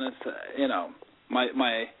be honest,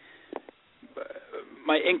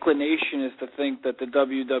 my inclination is to think that the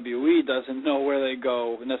WWE doesn't know where they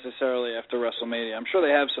go necessarily after WrestleMania. I'm sure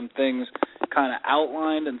they have some things kind of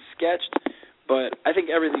outlined and sketched, but I think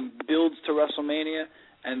everything builds to WrestleMania,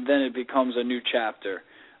 and then it becomes a new chapter.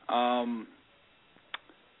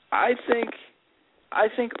 I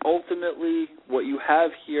think ultimately what you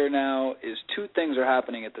have here now is two things are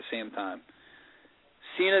happening at the same time.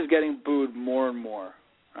 Cena's getting booed more and more.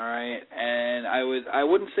 All right, and I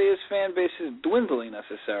wouldn't say his fan base is dwindling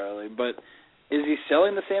necessarily, but is he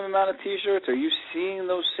selling the same amount of T-shirts? Are you seeing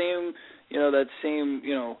those same, that same,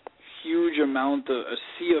 huge amount of a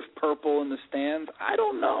sea of purple in the stands? I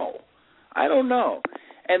don't know.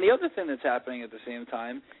 And the other thing that's happening at the same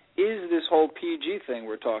time is this whole PG thing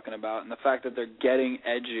we're talking about, and the fact that they're getting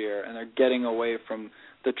edgier and they're getting away from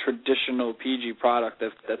the traditional PG product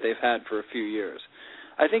that they've had for a few years.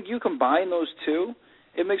 I think you combine those two,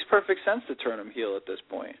 it makes perfect sense to turn them heel at this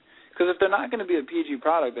point. Because if they're not going to be a PG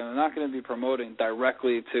product, then they're not going to be promoting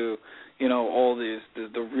directly to, all the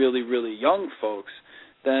really, really young folks,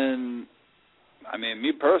 then, I mean,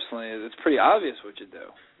 me personally, it's pretty obvious what you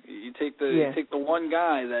do. You take the one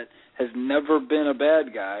guy that has never been a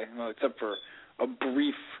bad guy, except for a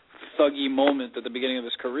brief thuggy moment at the beginning of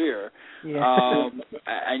his career,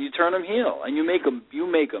 and you turn him heel, and you make him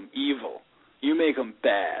evil, you make him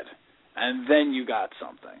bad. And then you got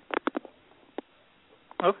something.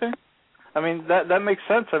 Okay. I mean, that makes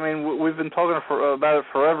sense. I mean, we've been talking about it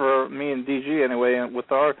forever, me and DG anyway, and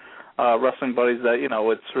with our wrestling buddies, that,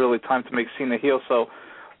 it's really time to make Cena heel. So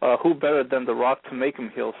who better than The Rock to make him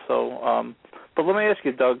heel? So, but let me ask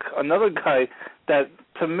you, Doug, another guy that,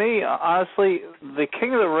 to me, honestly, the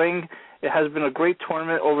King of the Ring, it has been a great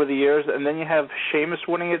tournament over the years, and then you have Sheamus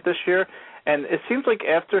winning it this year. And it seems like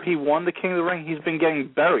after he won the King of the Ring, he's been getting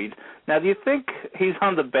buried. Now, do you think he's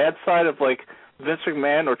on the bad side of, Vince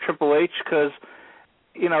McMahon or Triple H? Because,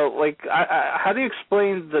 how do you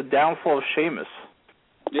explain the downfall of Sheamus?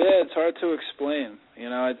 Yeah, it's hard to explain.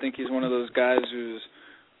 I think he's one of those guys who's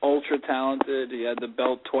ultra-talented. He had the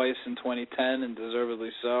belt twice in 2010, and deservedly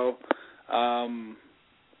so.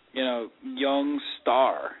 Young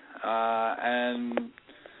star. And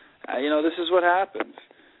this is what happens.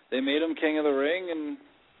 They made him King of the Ring, and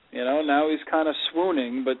now he's kind of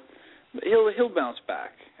swooning, but he'll bounce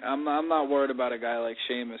back. I'm not worried about a guy like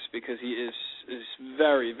Sheamus because he is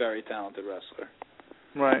very, very talented wrestler.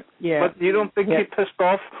 Right. Yeah. But you don't think he pissed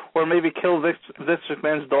off or maybe killed Vince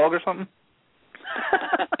McMahon's dog or something?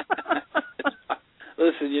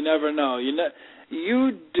 Listen, you never know.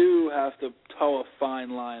 You do have to toe a fine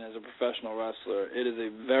line as a professional wrestler. It is a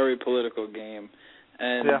very political game.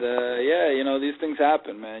 And, these things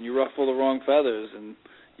happen, man. You ruffle the wrong feathers, and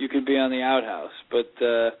you could be on the outhouse. But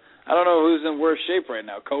I don't know who's in worse shape right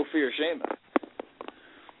now, Kofi or Sheamus.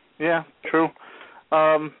 Yeah, true.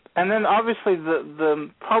 And then, obviously, the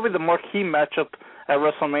probably the marquee matchup at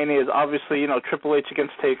WrestleMania is obviously, Triple H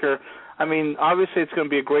against Taker. I mean, obviously it's going to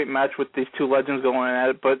be a great match with these two legends going at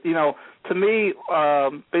it. But, to me,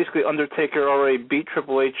 basically Undertaker already beat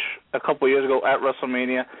Triple H a couple of years ago at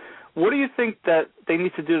WrestleMania. What do you think that they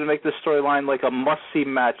need to do to make this storyline like a must-see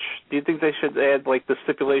match? Do you think they should add the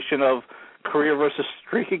stipulation of career versus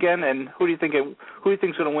streak again? And who do you think is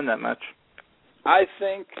going to win that match? I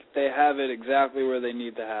think they have it exactly where they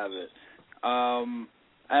need to have it. And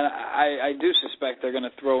I do suspect they're going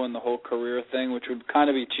to throw in the whole career thing, which would kind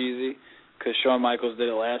of be cheesy because Shawn Michaels did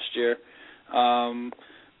it last year.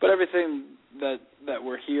 But everything that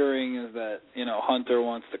we're hearing is that, Hunter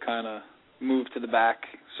wants to kind of move to the back,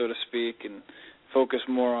 so to speak, and focus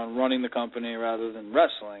more on running the company rather than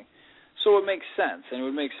wrestling. So it makes sense, and it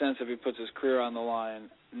would make sense if he puts his career on the line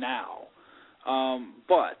now.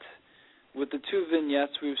 But with the two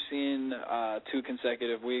vignettes we've seen 2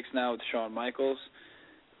 consecutive weeks now with Shawn Michaels,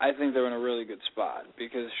 I think they're in a really good spot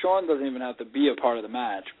because Shawn doesn't even have to be a part of the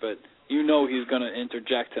match, but you know he's going to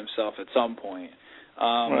interject himself at some point.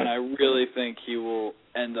 Right. And I really think he will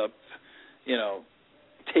end up,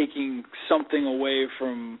 taking something away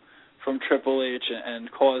from Triple H and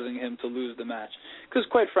causing him to lose the match. Because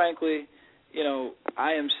quite frankly,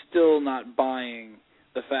 I am still not buying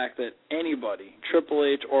the fact that anybody, Triple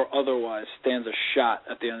H or otherwise, stands a shot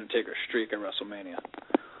at the Undertaker streak at WrestleMania.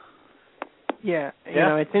 Yeah,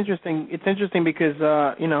 it's interesting. It's interesting because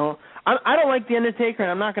I don't like the Undertaker,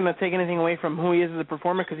 and I'm not going to take anything away from who he is as a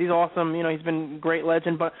performer because he's awesome. He's been a great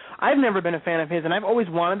legend, but I've never been a fan of his, and I've always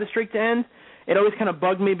wanted the streak to end. It always kind of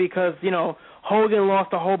bugged me because Hogan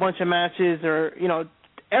lost a whole bunch of matches, or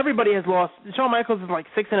everybody has lost. Shawn Michaels is like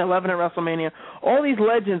 6-11 at WrestleMania. All these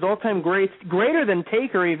legends, all-time greats, greater than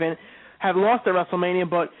Taker even, have lost at WrestleMania.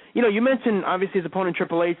 But you mentioned obviously his opponent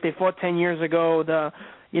Triple H. They fought 10 years ago.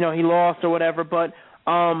 He lost or whatever. But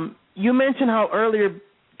you mentioned how earlier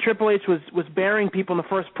Triple H was burying people in the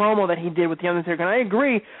first promo that he did with The Undertaker. And I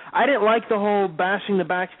agree. I didn't like the whole bashing the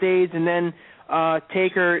backstage and then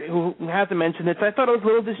Taker, who hasn't mentioned this. I thought it was a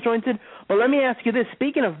little disjointed. But let me ask you this.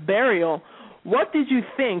 Speaking of burial, what did you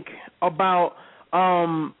think about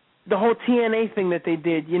the whole TNA thing that they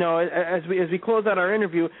did? As we close out our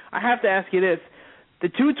interview, I have to ask you this. The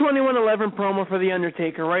 2/21/11 promo for The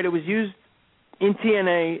Undertaker, right? It was used in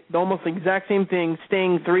TNA, the almost exact same thing,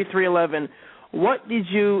 Sting 3/3/11. What did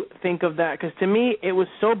you think of that? Because to me, it was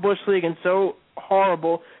so Bush League and so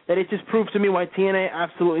horrible that it just proved to me why TNA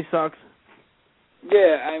absolutely sucks.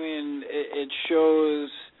 Yeah, I mean, it shows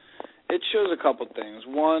a couple things.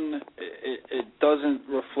 One, it doesn't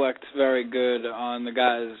reflect very good on the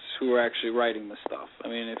guys who are actually writing the stuff. I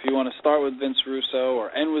mean, if you want to start with Vince Russo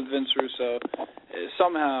or end with Vince Russo,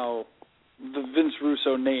 somehow the Vince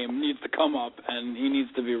Russo name needs to come up and he needs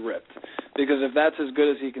to be ripped. Because if that's as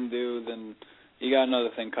good as he can do, then you got another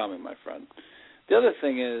thing coming, my friend. The other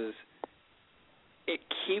thing is, it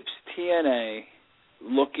keeps TNA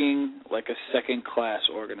looking like a second-class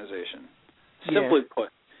organization. Simply put,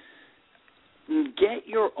 get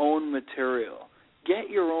your own material. Get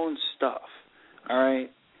your own stuff, all right?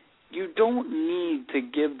 You don't need to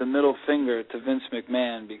give the middle finger to Vince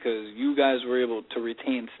McMahon because you guys were able to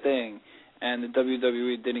retain Sting and the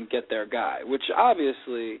WWE didn't get their guy, which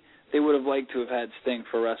obviously they would have liked to have had Sting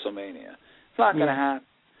for WrestleMania. It's not going to happen.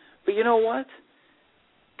 But you know what?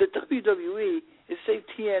 The WWE is, say,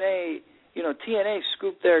 TNA, TNA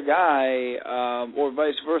scooped their guy, or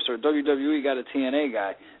vice versa, or WWE got a TNA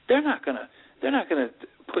guy. They're not gonna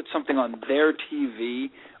put something on their TV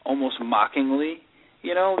almost mockingly.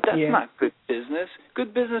 That's not good business.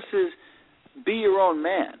 Good business is be your own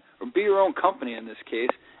man, or be your own company in this case,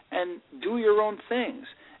 and do your own things.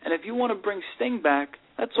 And if you want to bring Sting back,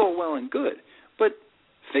 that's all well and good. But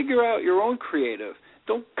figure out your own creative.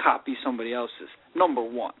 Don't copy somebody else's, number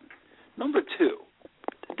one. Number two,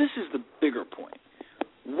 this is the bigger point.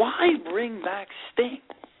 Why bring back Sting?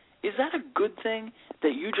 Is that a good thing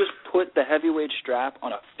that you just put the heavyweight strap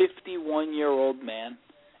on a 51-year-old man?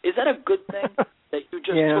 Is that a good thing that you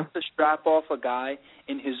just took the strap off a guy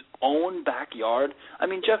in his own backyard? I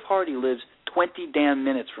mean, Jeff Hardy lives 20 damn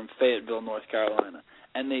minutes from Fayetteville, North Carolina,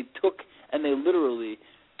 and they literally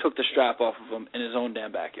took the strap off of him in his own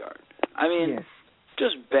damn backyard. I mean,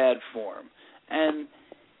 just bad form. And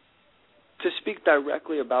to speak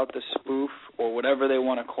directly about the spoof, or whatever they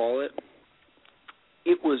want to call it,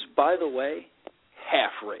 it was, by the way, half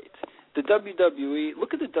rate. The WWE,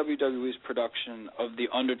 look at the WWE's production of the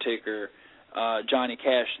Undertaker, Johnny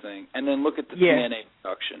Cash thing, and then look at the TNA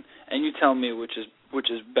production, and you tell me which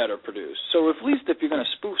is better produced. So at least if you're going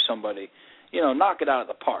to spoof somebody, knock it out of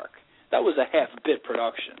the park. That was a half-bit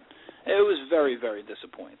production. It was very, very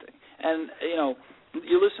disappointing. And,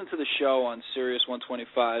 you listen to the show on Sirius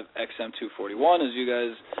 125 XM 241, as you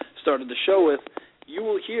guys started the show with, you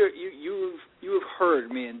will hear, you have heard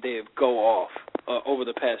me and Dave go off over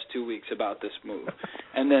the past 2 weeks about this move.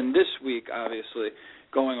 And then this week, obviously,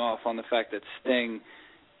 going off on the fact that Sting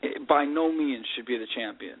by no means should be the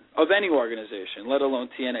champion of any organization, let alone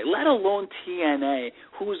TNA,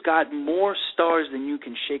 who's got more stars than you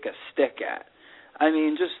can shake a stick at. I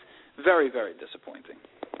mean, just very, very disappointing.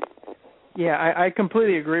 Yeah, I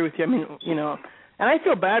completely agree with you. I mean, and I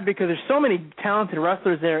feel bad because there's so many talented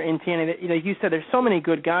wrestlers there in TNA. That, you said, there's so many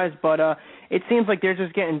good guys, but it seems like they're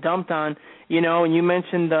just getting dumped on. And you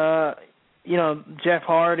mentioned, Jeff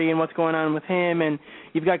Hardy and what's going on with him, and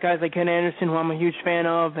you've got guys like Ken Anderson, who I'm a huge fan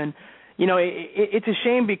of, and it's a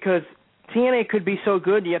shame because TNA could be so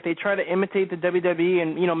good, yet they try to imitate the WWE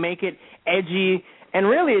and make it edgy, and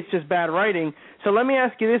really it's just bad writing. So let me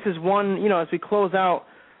ask you this as one, as we close out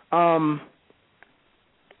let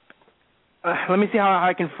me see how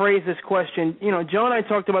I can phrase this question. You know, Joe and I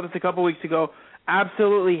talked about this a couple weeks ago.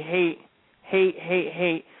 Absolutely hate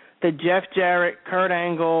the Jeff Jarrett, Kurt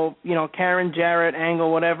Angle, you know, Karen Jarrett,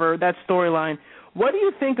 Angle, whatever, that storyline. What do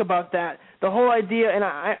you think about that? The whole idea, and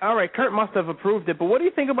all right, Kurt must have approved it, but what do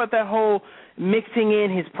you think about that whole mixing in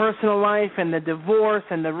his personal life and the divorce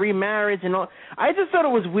and the remarriage and all? I just thought it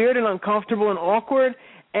was weird and uncomfortable and awkward.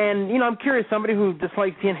 And, you know, I'm curious, somebody who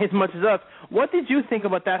dislikes TNA as much as us, what did you think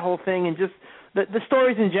about that whole thing and just the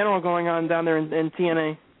stories in general going on down there in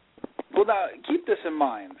TNA? Well, now, keep this in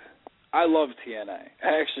mind. I love TNA.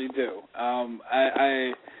 I actually do. I'm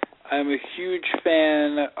a huge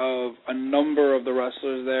fan of a number of the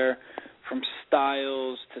wrestlers there, from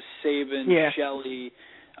Styles to Sabin, Shelley,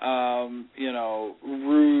 you know,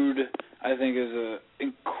 Rude, I think is an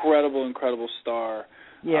incredible star.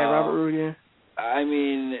 Yeah, Robert Roode, yeah. I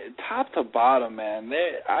mean, top to bottom, man,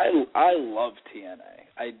 I love TNA.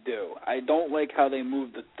 I do. I don't like how they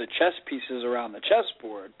move the chess pieces around the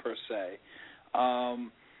chessboard, per se.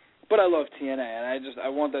 But I love TNA, and I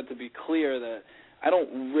want that to be clear that I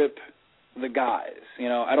don't rip the guys. You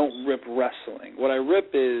know, I don't rip wrestling. What I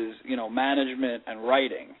rip is, you know, management and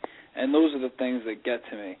writing, and those are the things that get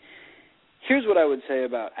to me. Here's what I would say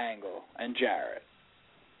about Angle and Jarrett.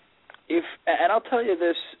 And I'll tell you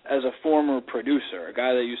this as a former producer, a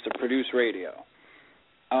guy that used to produce radio.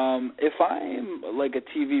 If I'm like a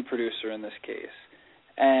TV producer in this case,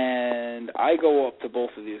 and I go up to both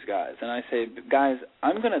of these guys and I say, guys,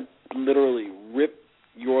 I'm going to literally rip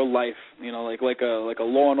your life, you know, like a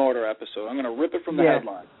Law and Order episode. I'm going to rip it from the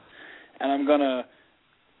headline, and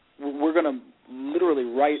we're going to literally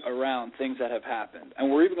write around things that have happened,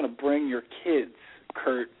 and we're even going to bring your kids,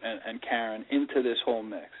 Kurt and Karen, into this whole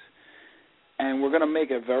mix. And we're going to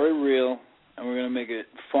make it very real, and we're going to make it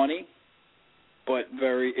funny, but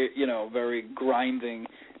very, you know, very grinding,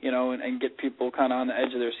 you know, and get people kind of on the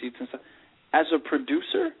edge of their seats and stuff. As a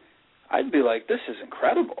producer, I'd be like, this is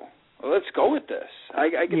incredible. Well, let's go with this. I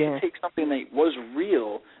get to take something that was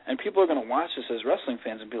real, and people are going to watch this as wrestling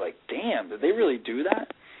fans and be like, damn, did they really do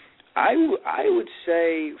that? I would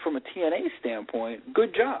say, from a TNA standpoint,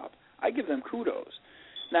 good job. I give them kudos.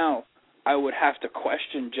 Now, I would have to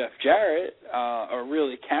question Jeff Jarrett, or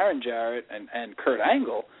really Karen Jarrett and Kurt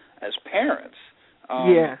Angle as parents.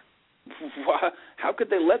 How could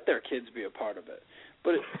they let their kids be a part of it?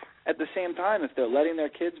 But at the same time, if they're letting their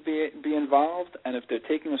kids be involved, and if they're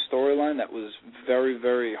taking a storyline that was very,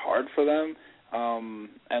 very hard for them,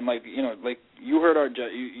 and like, you know, like you heard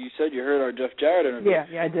you said you heard our Jeff Jarrett interview.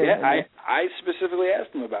 Yeah, I did. Yeah, I specifically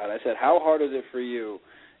asked him about it. I said, how hard is it for you,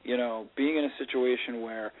 you know, being in a situation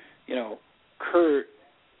where, you know, Kurt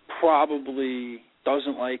probably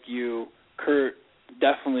doesn't like you. Kurt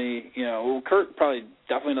definitely, you know, Kurt probably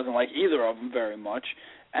definitely doesn't like either of them very much.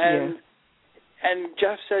 And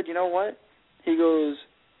Jeff said, you know what? He goes,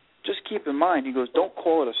 just keep in mind, he goes, don't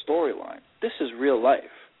call it a storyline. This is real life.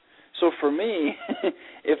 So for me,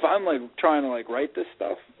 if I'm like trying to like write this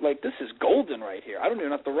stuff, like this is golden right here. I don't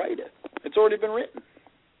even have to write it. It's already been written.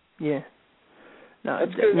 Yeah. No,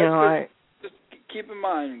 that's good. You know, just keep in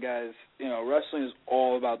mind, guys, you know, wrestling is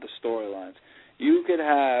all about the storylines. You could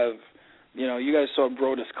have, you know, you guys saw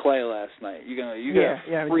Brodus Clay last night. You could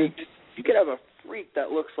have a freak that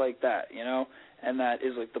looks like that, you know, and that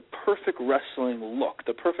is like the perfect wrestling look,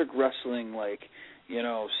 the perfect wrestling, like, you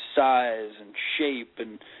know, size and shape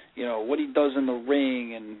and, you know, what he does in the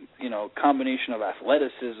ring and, you know, combination of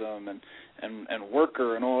athleticism and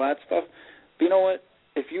worker and all that stuff. But you know what?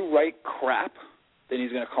 If you write crap, then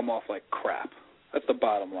he's going to come off like crap. That's the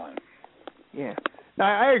bottom line. Yeah. No,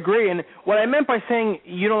 I agree. And what I meant by saying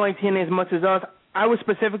you don't like TNA as much as us, I was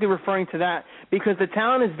specifically referring to that because the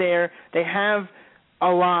talent is there. They have a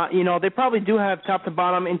lot. You know, they probably do have top to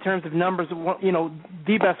bottom in terms of numbers, you know,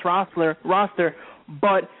 the best roster.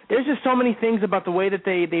 But there's just so many things about the way that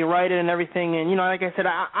they write it and everything. And, you know, like I said,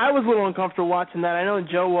 I was a little uncomfortable watching that. I know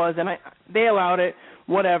Joe was, and they allowed it,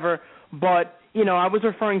 whatever. But, you know, I was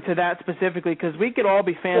referring to that specifically because we could all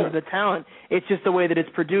be fans of the talent. It's just the way that it's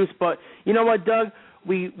produced. But you know what, Doug?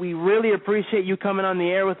 We really appreciate you coming on the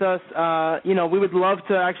air with us. You know, we would love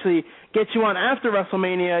to actually get you on after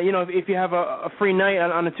WrestleMania, you know, if you have a free night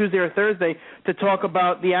on a Tuesday or Thursday to talk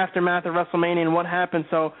about the aftermath of WrestleMania and what happened.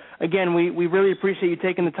 So, again, we really appreciate you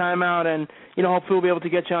taking the time out, and, you know, hopefully we'll be able to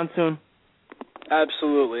get you on soon.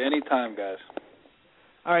 Absolutely. Anytime, guys.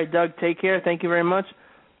 All right, Doug, take care. Thank you very much.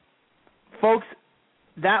 Folks,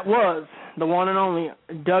 that was the one and only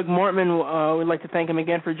Doug Mortman. We'd like to thank him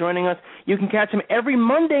again for joining us. You can catch him every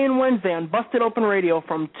Monday and Wednesday on Busted Open Radio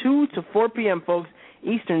from 2 to 4 p.m., folks.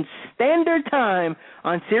 Eastern Standard Time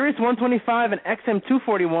on Sirius 125 and XM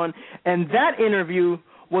 241, and that interview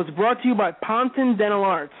was brought to you by Pompton Dental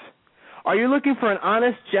Arts. Are you looking for an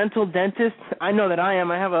honest, gentle dentist? I know that I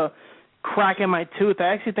am. I have a crack in my tooth.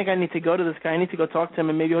 I actually think I need to go to this guy. I need to go talk to him,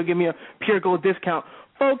 and maybe he'll give me a pure gold discount.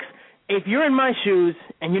 Folks, if you're in my shoes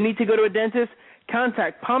and you need to go to a dentist,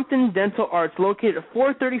 contact Pompton Dental Arts, located at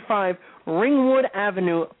 435 Ringwood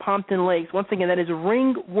Avenue, Pompton Lakes. Once again, that is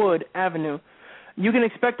Ringwood Avenue. You can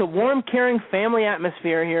expect a warm, caring family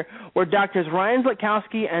atmosphere here where Doctors Ryan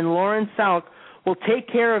Zlatkowski and Lauren Salk will take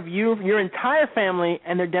care of you, your entire family,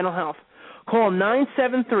 and their dental health. Call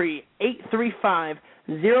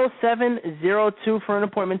 973-835-0702 for an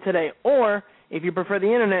appointment today. Or, if you prefer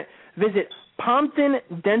the Internet, visit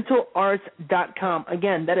PomptonDentalArts.com.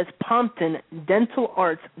 Again, that is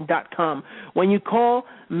PomptonDentalArts.com. When you call,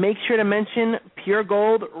 make sure to mention Pure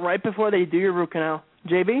Gold right before they do your root canal.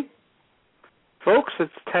 JB? Folks,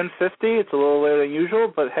 it's 10:50. It's a little later than usual,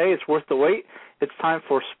 but hey, it's worth the wait. It's time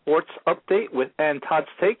for Sports Update with Ann Todd's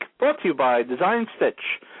Take, brought to you by Design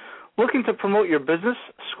Stitch. Looking to promote your business,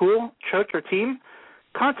 school, church, or team?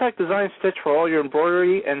 Contact Design Stitch for all your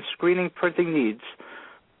embroidery and screening printing needs.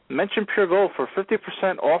 Mention Pure Gold for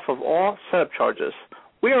 50% off of all setup charges.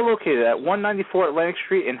 We are located at 194 Atlantic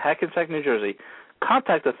Street in Hackensack, New Jersey.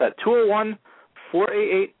 Contact us at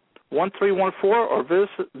 201-488-1314 or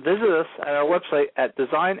visit us at our website at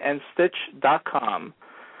designandstitch.com.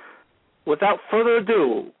 Without further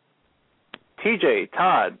ado, TJ,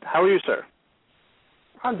 Todd, how are you, sir?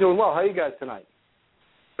 I'm doing well. How are you guys tonight?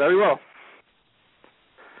 Very well.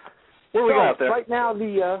 What do we got out there? Right now,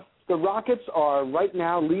 the Rockets are right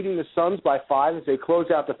now leading the Suns by 5 as they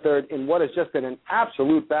close out the third in what has just been an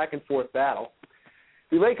absolute back-and-forth battle.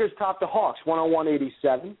 The Lakers top the Hawks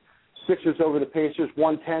 101-87. Sixers over the Pacers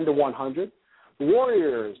 110-100. The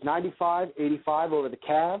Warriors 95-85 over the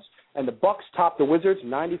Cavs. And the Bucks top the Wizards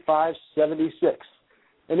 95-76.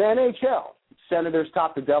 In the NHL, Senators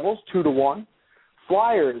top the Devils 2-1.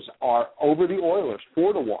 Flyers are over the Oilers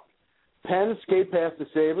 4-1. Pens skate past the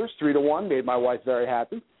Sabres 3-1, made my wife very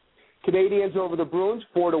happy. Canadians over the Bruins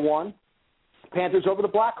 4-1. Panthers over the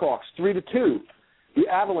Blackhawks 3-2. The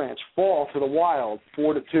Avalanche fall to the Wild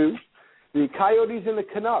 4-2. The Coyotes and the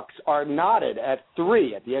Canucks are knotted at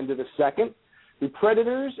 3 at the end of the second. The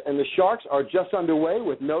Predators and the Sharks are just underway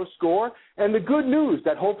with no score. And the good news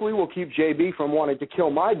that hopefully will keep JB from wanting to kill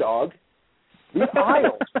my dog, the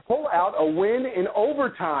Isles pull out a win in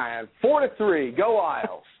overtime, 4-3. Go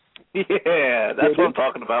Isles! Yeah, that's what I'm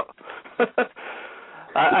talking about.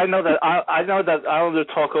 I know that Islander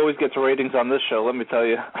talk always gets ratings on this show. Let me tell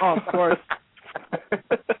you. Oh, of course.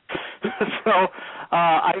 So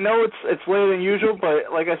I know it's later than usual,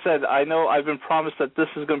 but like I said, I know I've been promised that this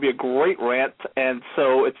is going to be a great rant, and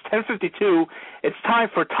so it's 10:52. It's time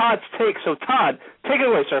for Todd's Take. So Todd, take it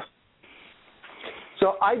away, sir.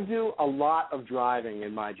 So I do a lot of driving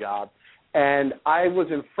in my job, and I was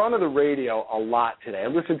in front of the radio a lot today. I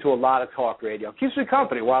listen to a lot of talk radio. It keeps me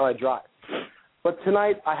company while I drive. But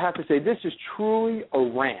tonight, I have to say, this is truly a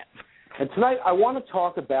rant. And tonight, I want to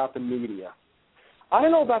talk about the media. I don't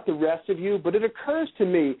know about the rest of you, but it occurs to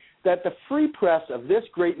me that the free press of this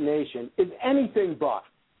great nation is anything but.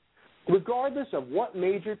 Regardless of what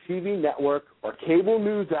major TV network or cable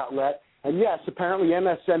news outlet, and yes, apparently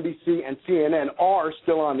MSNBC and CNN are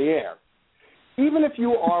still on the air. Even if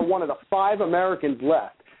you are one of the 5 Americans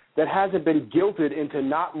left that hasn't been guilted into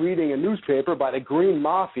not reading a newspaper by the Green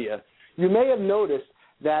Mafia, you may have noticed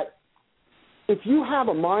that if you have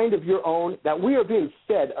a mind of your own, that we are being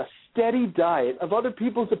fed a steady diet of other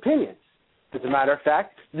people's opinions. As a matter of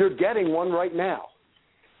fact, you're getting one right now.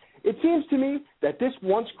 It seems to me that this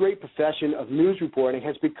once great profession of news reporting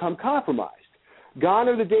has become compromised. Gone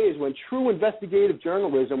are the days when true investigative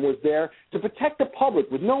journalism was there to protect the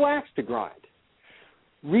public with no axe to grind.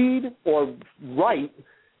 Read or write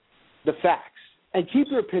the facts and keep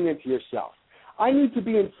your opinion to yourself. I need to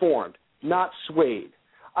be informed, not swayed.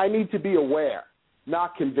 I need to be aware,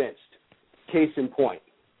 not convinced. Case in point.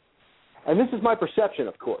 And this is my perception,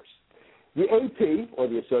 of course. The AP, or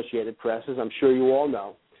the Associated Press, as I'm sure you all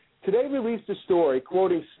know, today released a story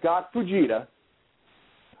quoting Scott Fujita.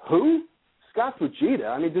 Who? Scott Fujita?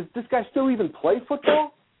 I mean, does this guy still even play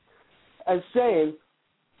football? As saying,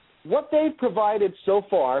 what they've provided so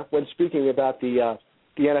far, when speaking about the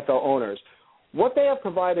NFL owners, what they have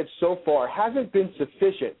provided so far hasn't been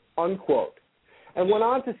sufficient, unquote. And went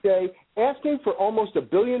on to say, asking for almost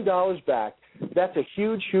 $1 billion back, that's a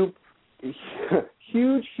huge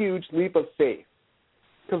leap of faith.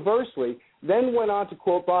 Conversely, then went on to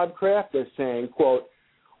quote Bob Kraft as saying, quote,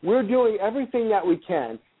 we're doing everything that we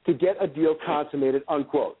can, to get a deal consummated,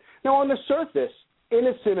 unquote. Now, on the surface,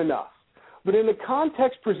 innocent enough. But in the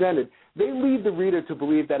context presented, they lead the reader to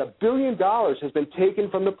believe that $1 billion has been taken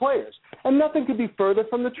from the players, and nothing could be further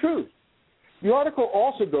from the truth. The article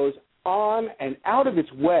also goes on and out of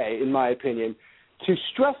its way, in my opinion, to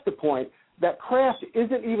stress the point that Kraft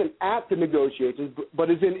isn't even at the negotiations, but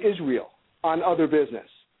is in Israel on other business.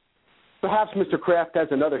 Perhaps Mr. Kraft has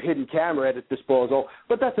another hidden camera at his disposal,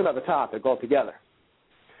 but that's another topic altogether.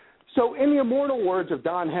 So in the immortal words of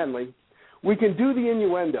Don Henley, we can do the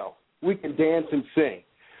innuendo, we can dance and sing.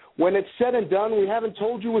 When it's said and done, we haven't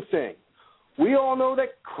told you a thing. We all know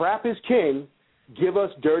that crap is king. Give us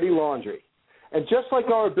dirty laundry. And just like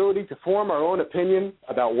our ability to form our own opinion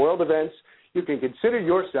about world events, you can consider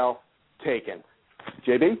yourself taken.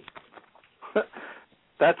 JB?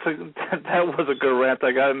 That was a good rant.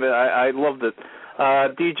 I got to admit, I loved it.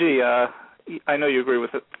 DG, I know you agree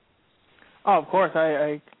with it. Oh, of course,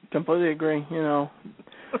 I completely agree. You know,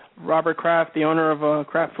 Robert Kraft, the owner of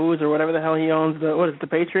Kraft Foods or whatever the hell he owns, the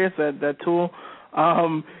Patriots, that tool.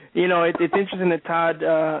 You know, it's interesting that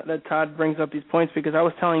Todd brings up these points, because I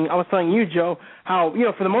was telling you, Joe, how, you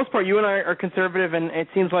know, for the most part you and I are conservative, and it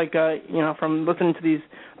seems like you know, from listening to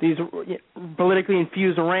these politically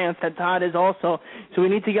infused rants, that Todd is also. So we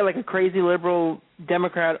need to get like a crazy liberal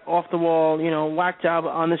Democrat off the wall, you know, whack job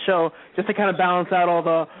on the show, just to kind of balance out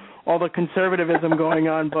all the conservatism going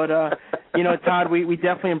on. But you know, Todd, we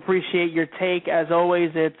definitely appreciate your take as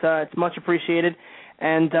always. It's much appreciated.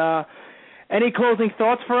 And any closing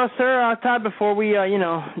thoughts for us, sir, Todd, before we, you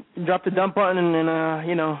know, drop the dump button and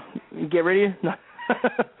you know, get rid of you?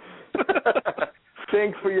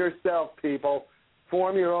 Think for yourself, people.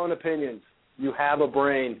 Form your own opinions. You have a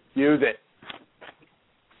brain. Use it.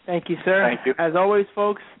 Thank you, sir. Thank you. As always,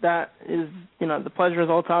 folks, that is, you know, the pleasure is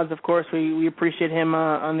all Todd's, of course. We appreciate him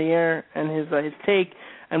on the air and his take,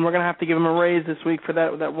 and we're going to have to give him a raise this week for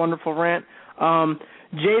that wonderful rant.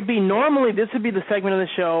 JB, normally this would be the segment of the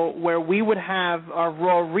show where we would have our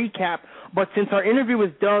Raw recap, but since our interview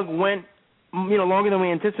with Doug went, you know, longer than we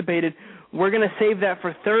anticipated, we're going to save that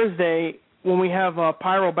for Thursday when we have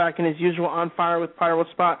Pyro back in his usual On Fire with Pyro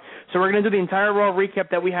spot. So we're going to do the entire Raw recap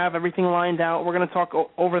that we have, everything lined out. We're going to talk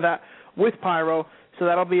over that with Pyro, so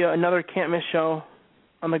that'll be another can't-miss show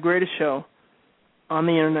on the greatest show on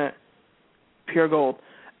the Internet, Pure Gold.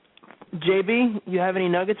 JB, you have any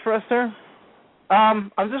nuggets for us, sir?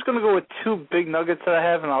 I'm just going to go with two big nuggets that I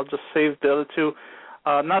have, and I'll just save the other two.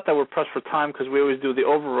 Not that we're pressed for time, because we always do the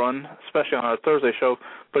overrun, especially on our Thursday show,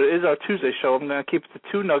 but it is our Tuesday show. I'm going to keep it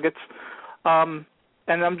to two nuggets. And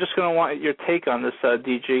I'm just going to want your take on this,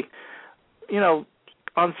 DG. You know,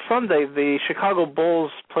 on Sunday, the Chicago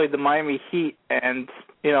Bulls played the Miami Heat, and,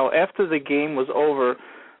 you know, after the game was over,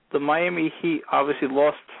 the Miami Heat obviously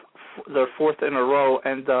lost their fourth in a row,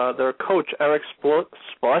 and their coach, Eric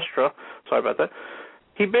Spoelstra, sorry about that,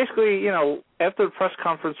 he basically, you know, after the press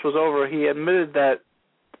conference was over, he admitted that,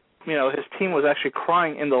 you know, his team was actually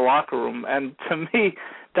crying in the locker room, and to me,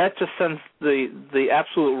 that just sends the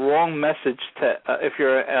absolute wrong message to if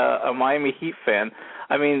you're a Miami Heat fan.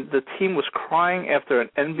 I mean, the team was crying after an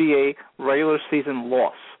NBA regular season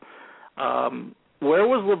loss. Where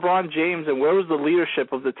was LeBron James and where was the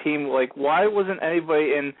leadership of the team? Like, why wasn't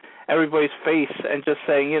anybody in everybody's face and just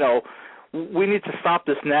saying, you know, we need to stop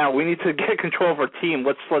this now. We need to get control of our team.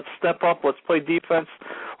 Let's step up. Let's play defense.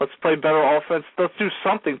 Let's play better offense. Let's do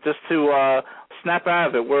something just to snap out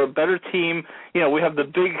of it. We're a better team. You know, we have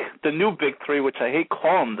the new big three, which I hate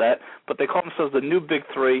calling them that, but they call themselves the new big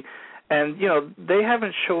three. And, you know, they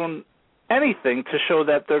haven't shown anything to show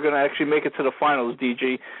that they're going to actually make it to the finals,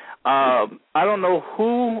 DG. I don't know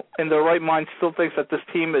who in their right mind still thinks that this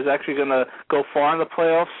team is actually going to go far in the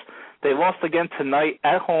playoffs. They lost again tonight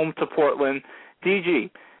at home to Portland. DG,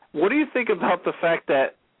 what do you think about the fact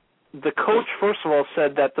that the coach, first of all,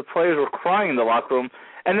 said that the players were crying in the locker room?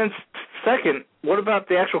 And then second, what about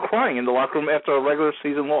the actual crying in the locker room after a regular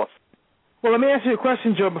season loss? Well, let me ask you a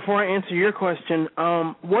question, Joe, before I answer your question.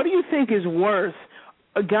 What do you think is worse?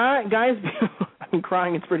 Guys, I mean,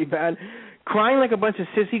 crying is pretty bad. Crying like a bunch of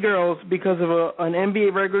sissy girls because of an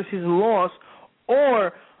NBA regular season loss,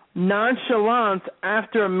 or nonchalance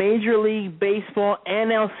after a Major League Baseball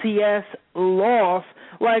NLCS loss,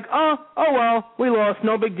 like, oh well, we lost,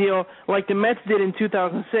 no big deal, like the Mets did in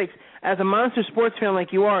 2006. As a monster sports fan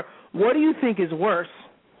like you are, what do you think is worse?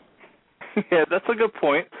 Yeah, that's a good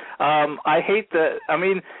point. I hate that. I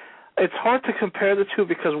mean, it's hard to compare the two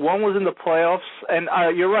because one was in the playoffs, and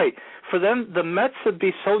you're right. For them, the Mets would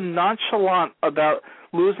be so nonchalant about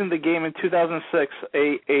losing the game in 2006,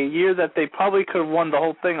 a year that they probably could have won the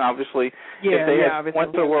whole thing, obviously, if they had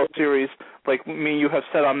went to the World Series, like me you have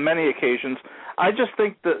said on many occasions. I just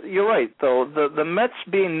think that you're right, though. The Mets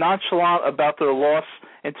being nonchalant about their loss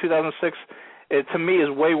in 2006, to me, is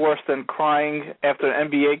way worse than crying after an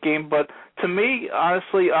NBA game. But to me,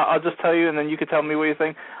 honestly, I'll just tell you, and then you can tell me what you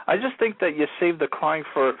think. I just think that you save the crying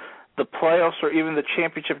for the playoffs or even the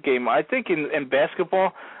championship game. I think in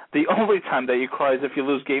basketball, the only time that you cry is if you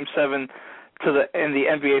lose Game 7 in the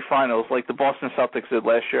NBA Finals, like the Boston Celtics did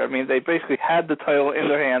last year. I mean, they basically had the title in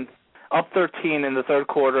their hand, up 13 in the third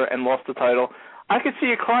quarter, and lost the title. I could see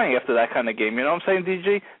you crying after that kind of game. You know what I'm saying,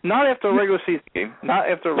 DG? Not after a regular season game. Not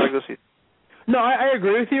after a regular season. No, I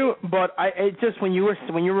agree with you, but it just when you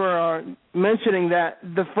were mentioning that,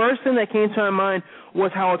 the first thing that came to my mind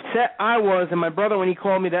was how upset I was, and my brother when he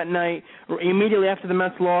called me that night immediately after the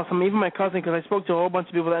Mets lost. I mean, even my cousin, because I spoke to a whole bunch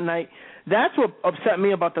of people that night. That's what upset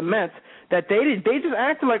me about the Mets, that they just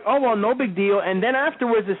acted like, oh well, no big deal, and then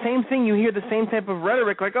afterwards the same thing. You hear the same type of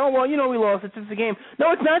rhetoric, like, oh well, we lost. It's just a game.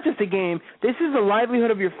 No, it's not just a game. This is the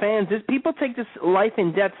livelihood of your fans. People take this life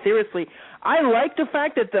and death seriously. I like the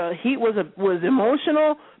fact that the Heat was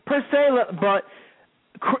emotional per se, but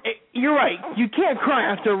you're right. You can't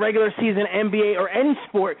cry after a regular season NBA or any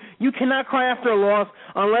sport. You cannot cry after a loss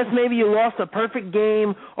unless maybe you lost a perfect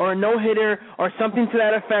game or a no-hitter or something to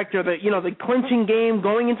that effect, or the clinching game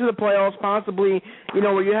going into the playoffs possibly,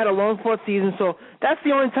 where you had a long-fought season. So that's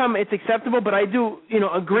the only time it's acceptable. But I do,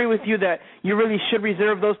 agree with you that you really should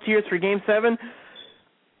reserve those tears for Game 7.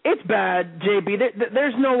 It's bad, JB.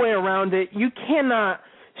 There's no way around it. You cannot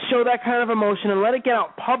show that kind of emotion and let it get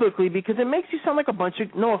out publicly, because it makes you sound like a bunch of,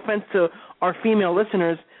 no offense to our female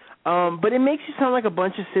listeners, but it makes you sound like a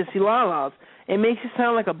bunch of sissy la-las. It makes you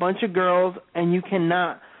sound like a bunch of girls, and you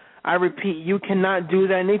cannot, I repeat, you cannot do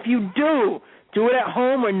that. And if you do it at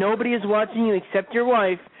home where nobody is watching you except your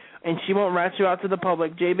wife, and she won't rat you out to the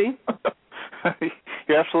public. JB?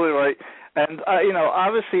 You're absolutely right. And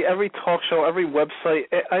obviously, every talk show, every website,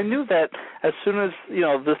 I knew that as soon as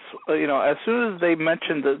as soon as they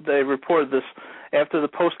mentioned that they reported this after the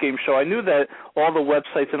post-game show, I knew that all the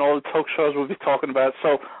websites and all the talk shows would be talking about it.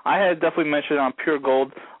 So I had definitely mentioned it on Pure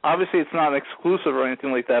Gold. Obviously, it's not an exclusive or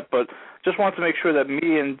anything like that, but just wanted to make sure that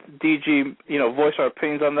me and DG, voice our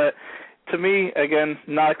opinions on that. To me, again,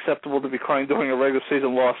 not acceptable to be crying during a regular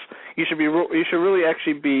season loss. You should really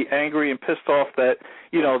actually be angry and pissed off that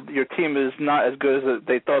your team is not as good as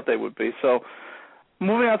they thought they would be. So,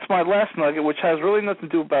 moving on to my last nugget, which has really nothing to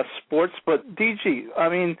do about sports, but DG, I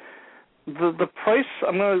mean, the price.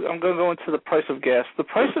 I'm gonna go into the price of gas. The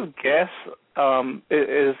price of gas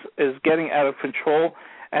is getting out of control,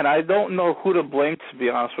 and I don't know who to blame. To be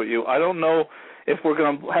honest with you, I don't know if we're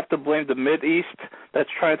going to have to blame the Mideast that's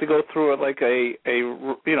trying to go through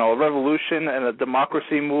a revolution and a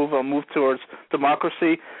democracy move, a move towards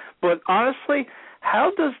democracy. But honestly,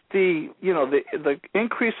 how does the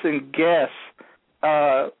increase in gas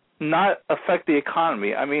not affect the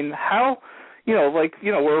economy? I mean, how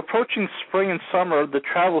we're approaching spring and summer, the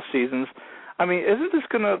travel seasons. I mean, isn't this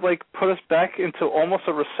going to put us back into almost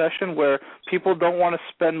a recession where people don't want to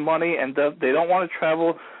spend money and they don't want to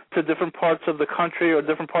travel to different parts of the country or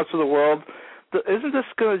different parts of the world? Isn't this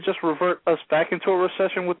going to just revert us back into a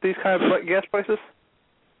recession with these kind of gas prices?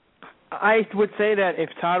 I would say that if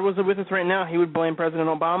Todd was with us right now, he would blame President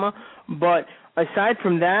Obama. But aside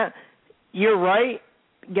from that, you're right.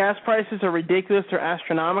 Gas prices are ridiculous. They're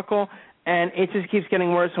astronomical. And it just keeps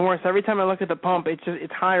getting worse and worse. Every time I look at the pump, it's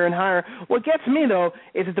higher and higher. What gets me, though,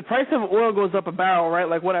 is if the price of oil goes up a barrel, right,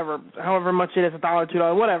 like whatever, however much it is, $1,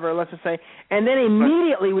 $2, whatever, let's just say, and then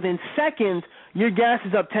immediately, within seconds, your gas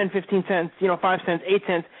is up 10, 15 cents, 5 cents, 8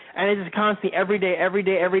 cents, and it's just constantly every day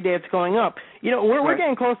it's going up. We're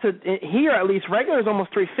getting close to, here at least, regular is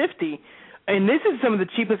almost $3.50, and this is some of the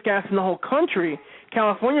cheapest gas in the whole country.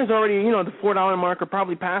 California's already, the $4 mark, or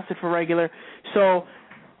probably past it for regular. So,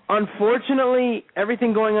 unfortunately,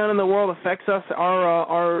 everything going on in the world affects us,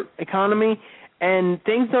 our economy, and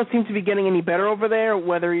things don't seem to be getting any better over there,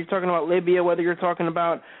 whether you're talking about Libya, whether you're talking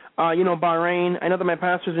about, Bahrain. I know that my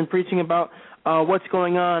pastor's been preaching about what's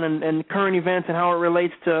going on and current events and how it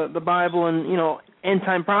relates to the Bible and,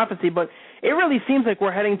 end-time prophecy, but it really seems like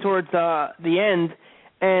we're heading towards the end,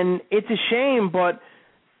 and it's a shame, but,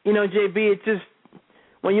 JB, it's just,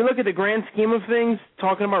 when you look at the grand scheme of things,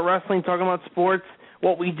 talking about wrestling, talking about sports,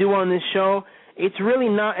 what we do on this show, it's really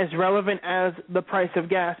not as relevant as the price of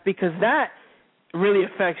gas, because that really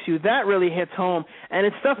affects you. That really hits home. And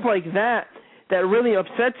it's stuff like that that really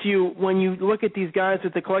upsets you when you look at these guys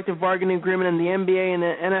with the collective bargaining agreement and the NBA and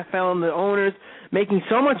the NFL and the owners making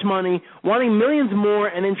so much money, wanting millions more,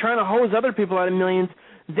 and then trying to hose other people out of millions.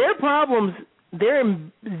 Their problems, their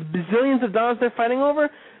bazillions of dollars they're fighting over,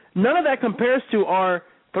 none of that compares to our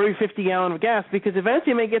 30-50 gallon of gas, because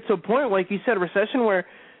eventually it may get to a point, like you said, a recession where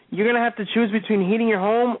you're going to have to choose between heating your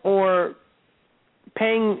home or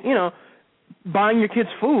paying, buying your kids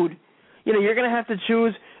food. You're going to have to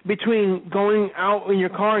choose between going out in your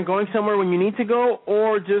car and going somewhere when you need to go,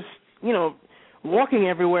 or just, walking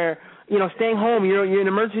everywhere, staying home. You're in an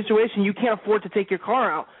emergency situation. You can't afford to take your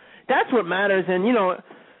car out. That's what matters. And,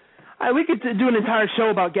 we could do an entire show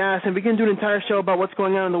about gas, and we can do an entire show about what's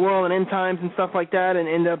going on in the world and end times and stuff like that,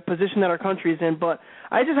 and the position that our country is in. But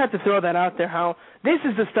I just have to throw that out there, how this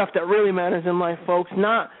is the stuff that really matters in life, folks. And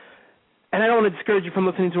I don't want to discourage you from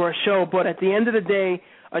listening to our show, but at the end of the day,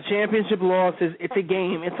 a championship loss it's a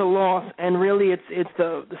game, it's a loss, and really it's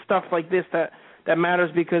the stuff like this that matters,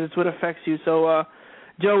 because it's what affects you. So,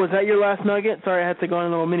 Joe, was that your last nugget? Sorry, I had to go on a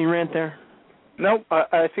little mini rant there. Nope,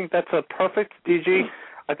 I think that's a perfect, DG.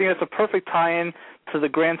 I think that's a perfect tie-in to the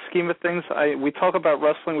grand scheme of things. We talk about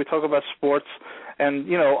wrestling, we talk about sports, and,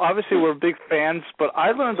 obviously we're big fans, but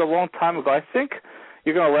I learned a long time ago, I think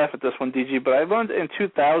you're going to laugh at this one, DG, but I learned in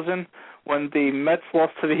 2000 when the Mets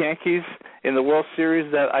lost to the Yankees in the World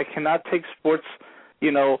Series that I cannot take sports,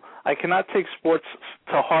 I cannot take sports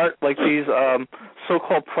to heart like these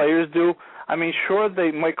so-called players do. I mean, sure,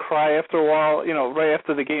 they might cry after a while, right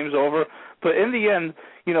after the game's over, but in the end,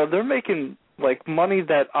 they're making money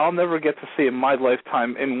that I'll never get to see in my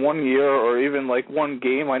lifetime in 1 year or even one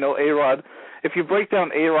game. I know A-Rod, if you break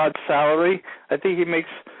down A-Rod's salary, I think he makes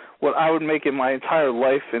what I would make in my entire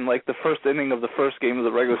life in the first inning of the first game of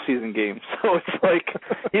the regular season game. So it's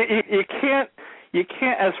you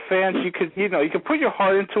can't as fans, you could put your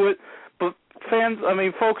heart into it, but fans,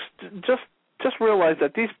 folks, just realize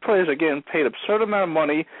that these players are getting paid absurd amount of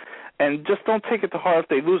money, and just don't take it to heart if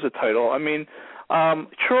they lose a title.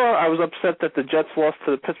 Sure, I was upset that the Jets lost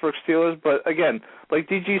to the Pittsburgh Steelers, but again, like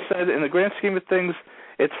DG said, in the grand scheme of things,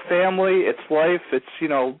 it's family, it's life,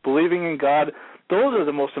 it's, believing in God. Those are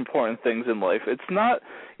the most important things in life. It's not,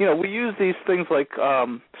 we use these things like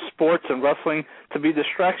sports and wrestling to be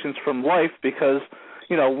distractions from life because,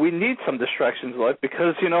 we need some distractions in life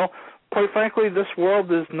because, quite frankly, this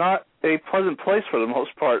world is not a pleasant place for the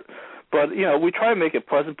most part. But, we try to make it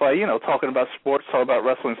pleasant by, talking about sports, talking about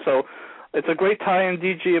wrestling. So it's a great tie-in,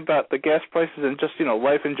 DG, about the gas prices and just,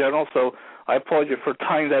 life in general. So I applaud you for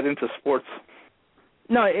tying that into sports.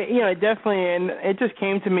 No, definitely, and it just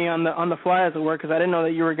came to me on the fly, as it were, because I didn't know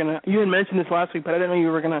that you were gonna. You had mentioned this last week, but I didn't know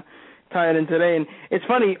you were gonna tie it in today. And it's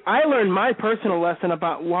funny, I learned my personal lesson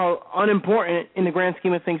about how unimportant in the grand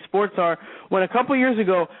scheme of things sports are when a couple years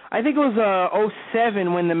ago, I think it was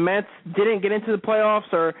 2007 when the Mets didn't get into the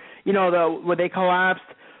playoffs, or where they collapsed.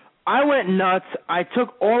 I went nuts. I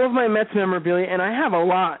took all of my Mets memorabilia, and I have a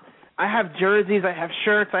lot. I have jerseys, I have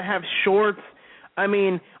shirts, I have shorts. I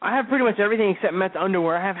have pretty much everything except Mets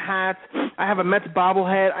underwear. I have hats. I have a Mets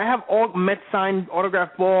bobblehead. I have all Mets signed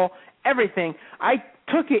autographed ball, everything. I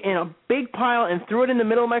took it in a big pile and threw it in the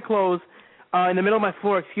middle of my clothes, in the middle of my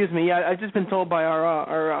floor, excuse me. Yeah, I've just been told by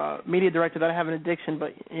our media director that I have an addiction,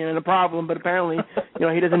 but a problem. But apparently,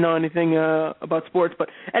 he doesn't know anything about sports. But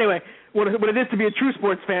anyway, what it is to be a true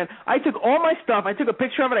sports fan, I took all my stuff. I took a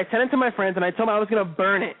picture of it. I sent it to my friends, and I told them I was going to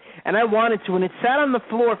burn it, and I wanted to. And it sat on the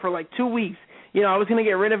floor for 2 weeks. I was going to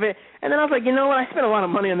get rid of it. And then I was like, what? I spent a lot of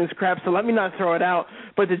money on this crap, so let me not throw it out.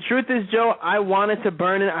 But the truth is, Joe, I wanted to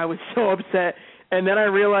burn it. I was so upset. And then I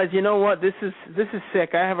realized, what? This is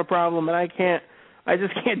sick. I have a problem, and I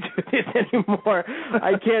just can't do this anymore.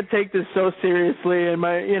 I can't take this so seriously. And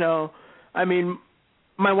my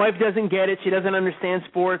wife doesn't get it. She doesn't understand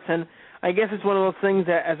sports. And I guess it's one of those things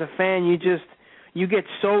that as a fan, you get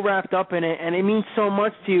so wrapped up in it, and it means so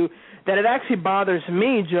much to you that it actually bothers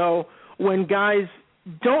me, Joe, when guys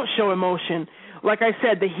don't show emotion. Like I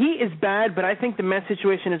said, the Heat is bad, but I think the Mets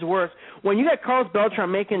situation is worse. When you got Carlos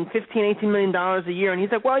Beltran making $15, $18 million a year, and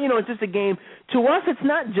he's like, well, it's just a game. To us, it's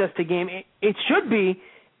not just a game. It should be,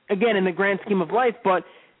 again, in the grand scheme of life, but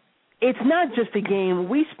it's not just a game.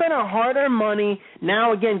 We spend our hard-earned money.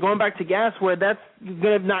 Now, again, going back to gas, where that's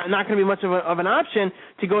not going to be much of an option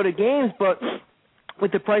to go to games, but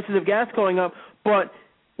with the prices of gas going up. But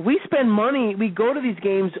we spend money. We go to these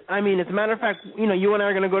games. As a matter of fact, you and I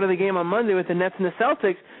are going to go to the game on Monday with the Nets and the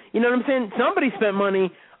Celtics. You know what I'm saying? Somebody spent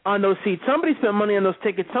money on those seats. Somebody spent money on those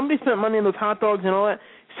tickets. Somebody spent money on those hot dogs and all that.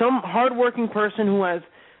 Some hardworking person who has,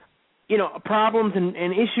 problems and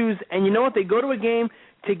issues. And you know what? They go to a game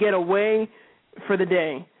to get away for the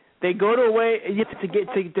day. They go to a way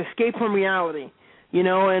to escape from reality, you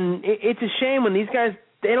know. And it's a shame when these guys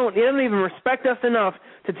they don't even respect us enough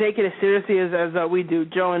to take it as seriously as we do.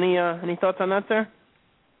 Joe, any thoughts on that, sir?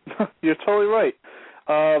 You're totally right.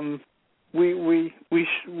 We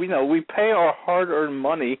pay our hard-earned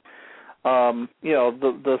money. The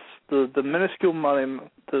minuscule money,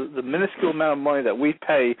 the minuscule amount of money that we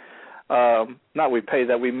pay,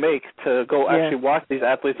 that we make to go actually watch these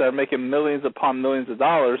athletes that are making millions upon millions of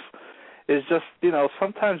dollars, is just,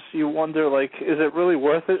 sometimes you wonder, like, is it really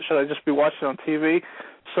worth it? Should I just be watching on TV?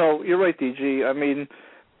 So you're right, DG. I mean,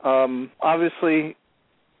 obviously,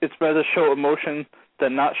 it's better to show emotion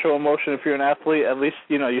than not show emotion if you're an athlete. At least,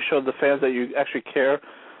 you show the fans that you actually care.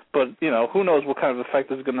 But, who knows what kind of effect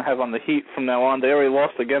this is going to have on the Heat from now on. They already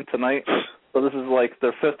lost again tonight, so this is like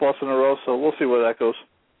their 5th loss in a row, so we'll see where that goes.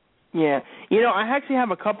 Yeah. I actually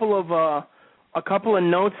have a couple of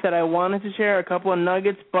notes that I wanted to share, a couple of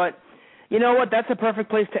nuggets, but you know what? That's a perfect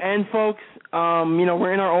place to end, folks.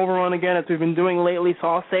 We're in our overrun again, as we've been doing lately, so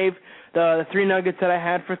I'll save the 3 nuggets that I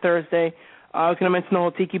had for Thursday. I was going to mention the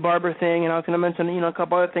whole Tiki Barber thing, and I was going to mention, a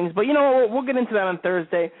couple other things, but we'll get into that on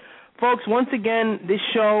Thursday. Folks, once again, this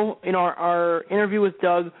show, our interview with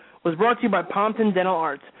Doug, was brought to you by Pompton Dental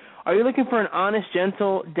Arts. Are you looking for an honest,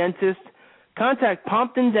 gentle dentist? Contact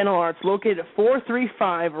Pompton Dental Arts, located at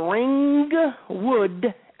 435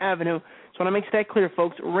 Ringwood Avenue. Just want to make that clear,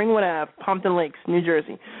 folks. Ringwood Ave, Pompton Lakes, New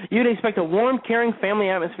Jersey. You'd expect a warm, caring family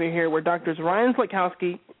atmosphere here where Doctors Ryan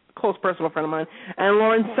Zlikowski, close personal friend of mine, and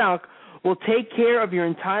Lauren Salk will take care of your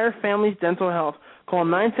entire family's dental health. Call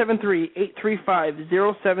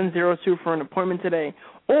 973-835-0702 for an appointment today,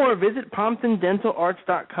 or visit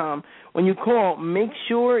PomptonDentalArts.com. When you call, make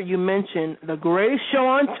sure you mention the greatest show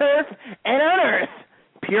on turf and on earth,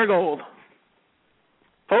 Pure Gold.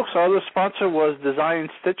 Folks, our other sponsor was Design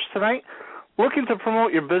Stitch tonight. Looking to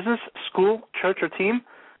promote your business, school, church, or team?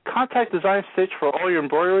 Contact Design Stitch for all your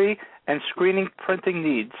embroidery and screening printing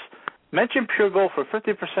needs. Mention Pure Gold for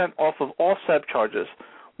 50% off of all SEB charges.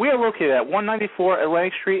 We are located at 194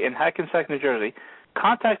 Atlantic Street in Hackensack, New Jersey.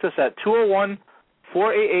 Contact us at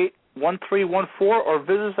 201-488-1314 or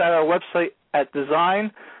visit us at our website at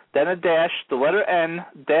design, then a dash, the letter N,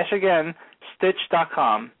 dash again,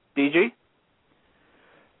 stitch.com. DG?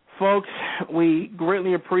 Folks, we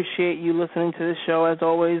greatly appreciate you listening to this show. As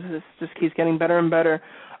always, this just keeps getting better and better.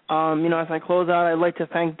 As I close out, I'd like to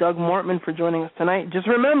thank Doug Mortman for joining us tonight. Just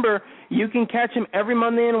remember, you can catch him every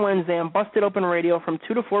Monday and Wednesday on Busted Open Radio from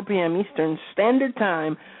 2 to 4 p.m. Eastern Standard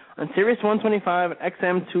Time on Sirius 125 and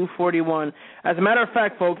XM 241. As a matter of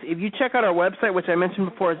fact, folks, if you check out our website, which I mentioned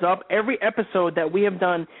before is up, every episode that we have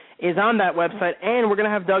done is on that website, and we're going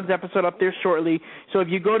to have Doug's episode up there shortly. So if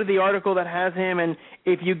you go to the article that has him, and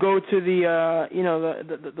if you go to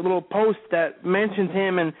the little post that mentions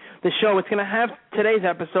him and the show, it's going to have today's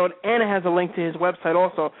episode, and it has a link to his website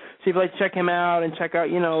also. So if you'd like to check him out and check out,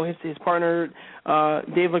 his partner,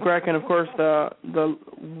 Dave LeGrec, and of course the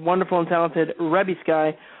wonderful and talented Rebby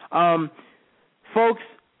Sky. Folks,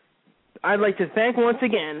 I'd like to thank once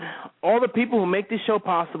again all the people who make this show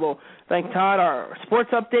possible. Thank Todd, our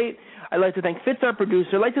sports update. I'd like to thank Fitz, our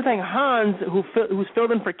producer. I'd like to thank Hans, who's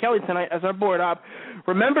filled in for Kelly tonight as our board op.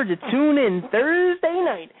 Remember to tune in Thursday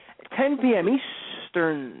night at 10 p.m.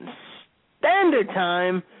 Eastern Standard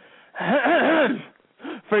Time.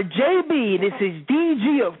 For JB, this is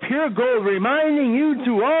DG of Pure Gold reminding you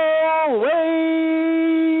to always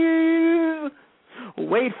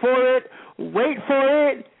wait for it,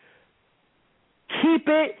 keep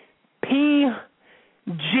it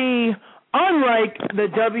PG, unlike the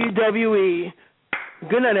WWE.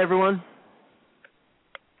 Good night, everyone.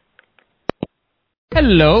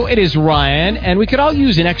 Hello, it is Ryan, and we could all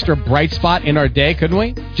use an extra bright spot in our day, couldn't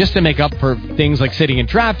we? Just to make up for things like sitting in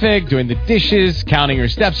traffic, doing the dishes, counting your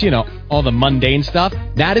steps, all the mundane stuff.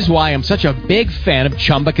 That is why I'm such a big fan of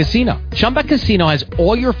Chumba Casino. Chumba Casino has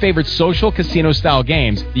all your favorite social casino-style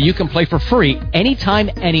games that you can play for free anytime,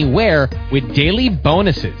 anywhere with daily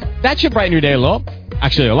bonuses. That should brighten your day a little.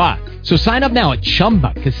 Actually, a lot. So sign up now at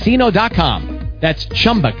ChumbaCasino.com. That's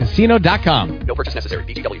ChumbaCasino.com. No purchase necessary.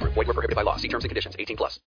 VGW Group. Void where prohibited by law. See terms and conditions. 18+.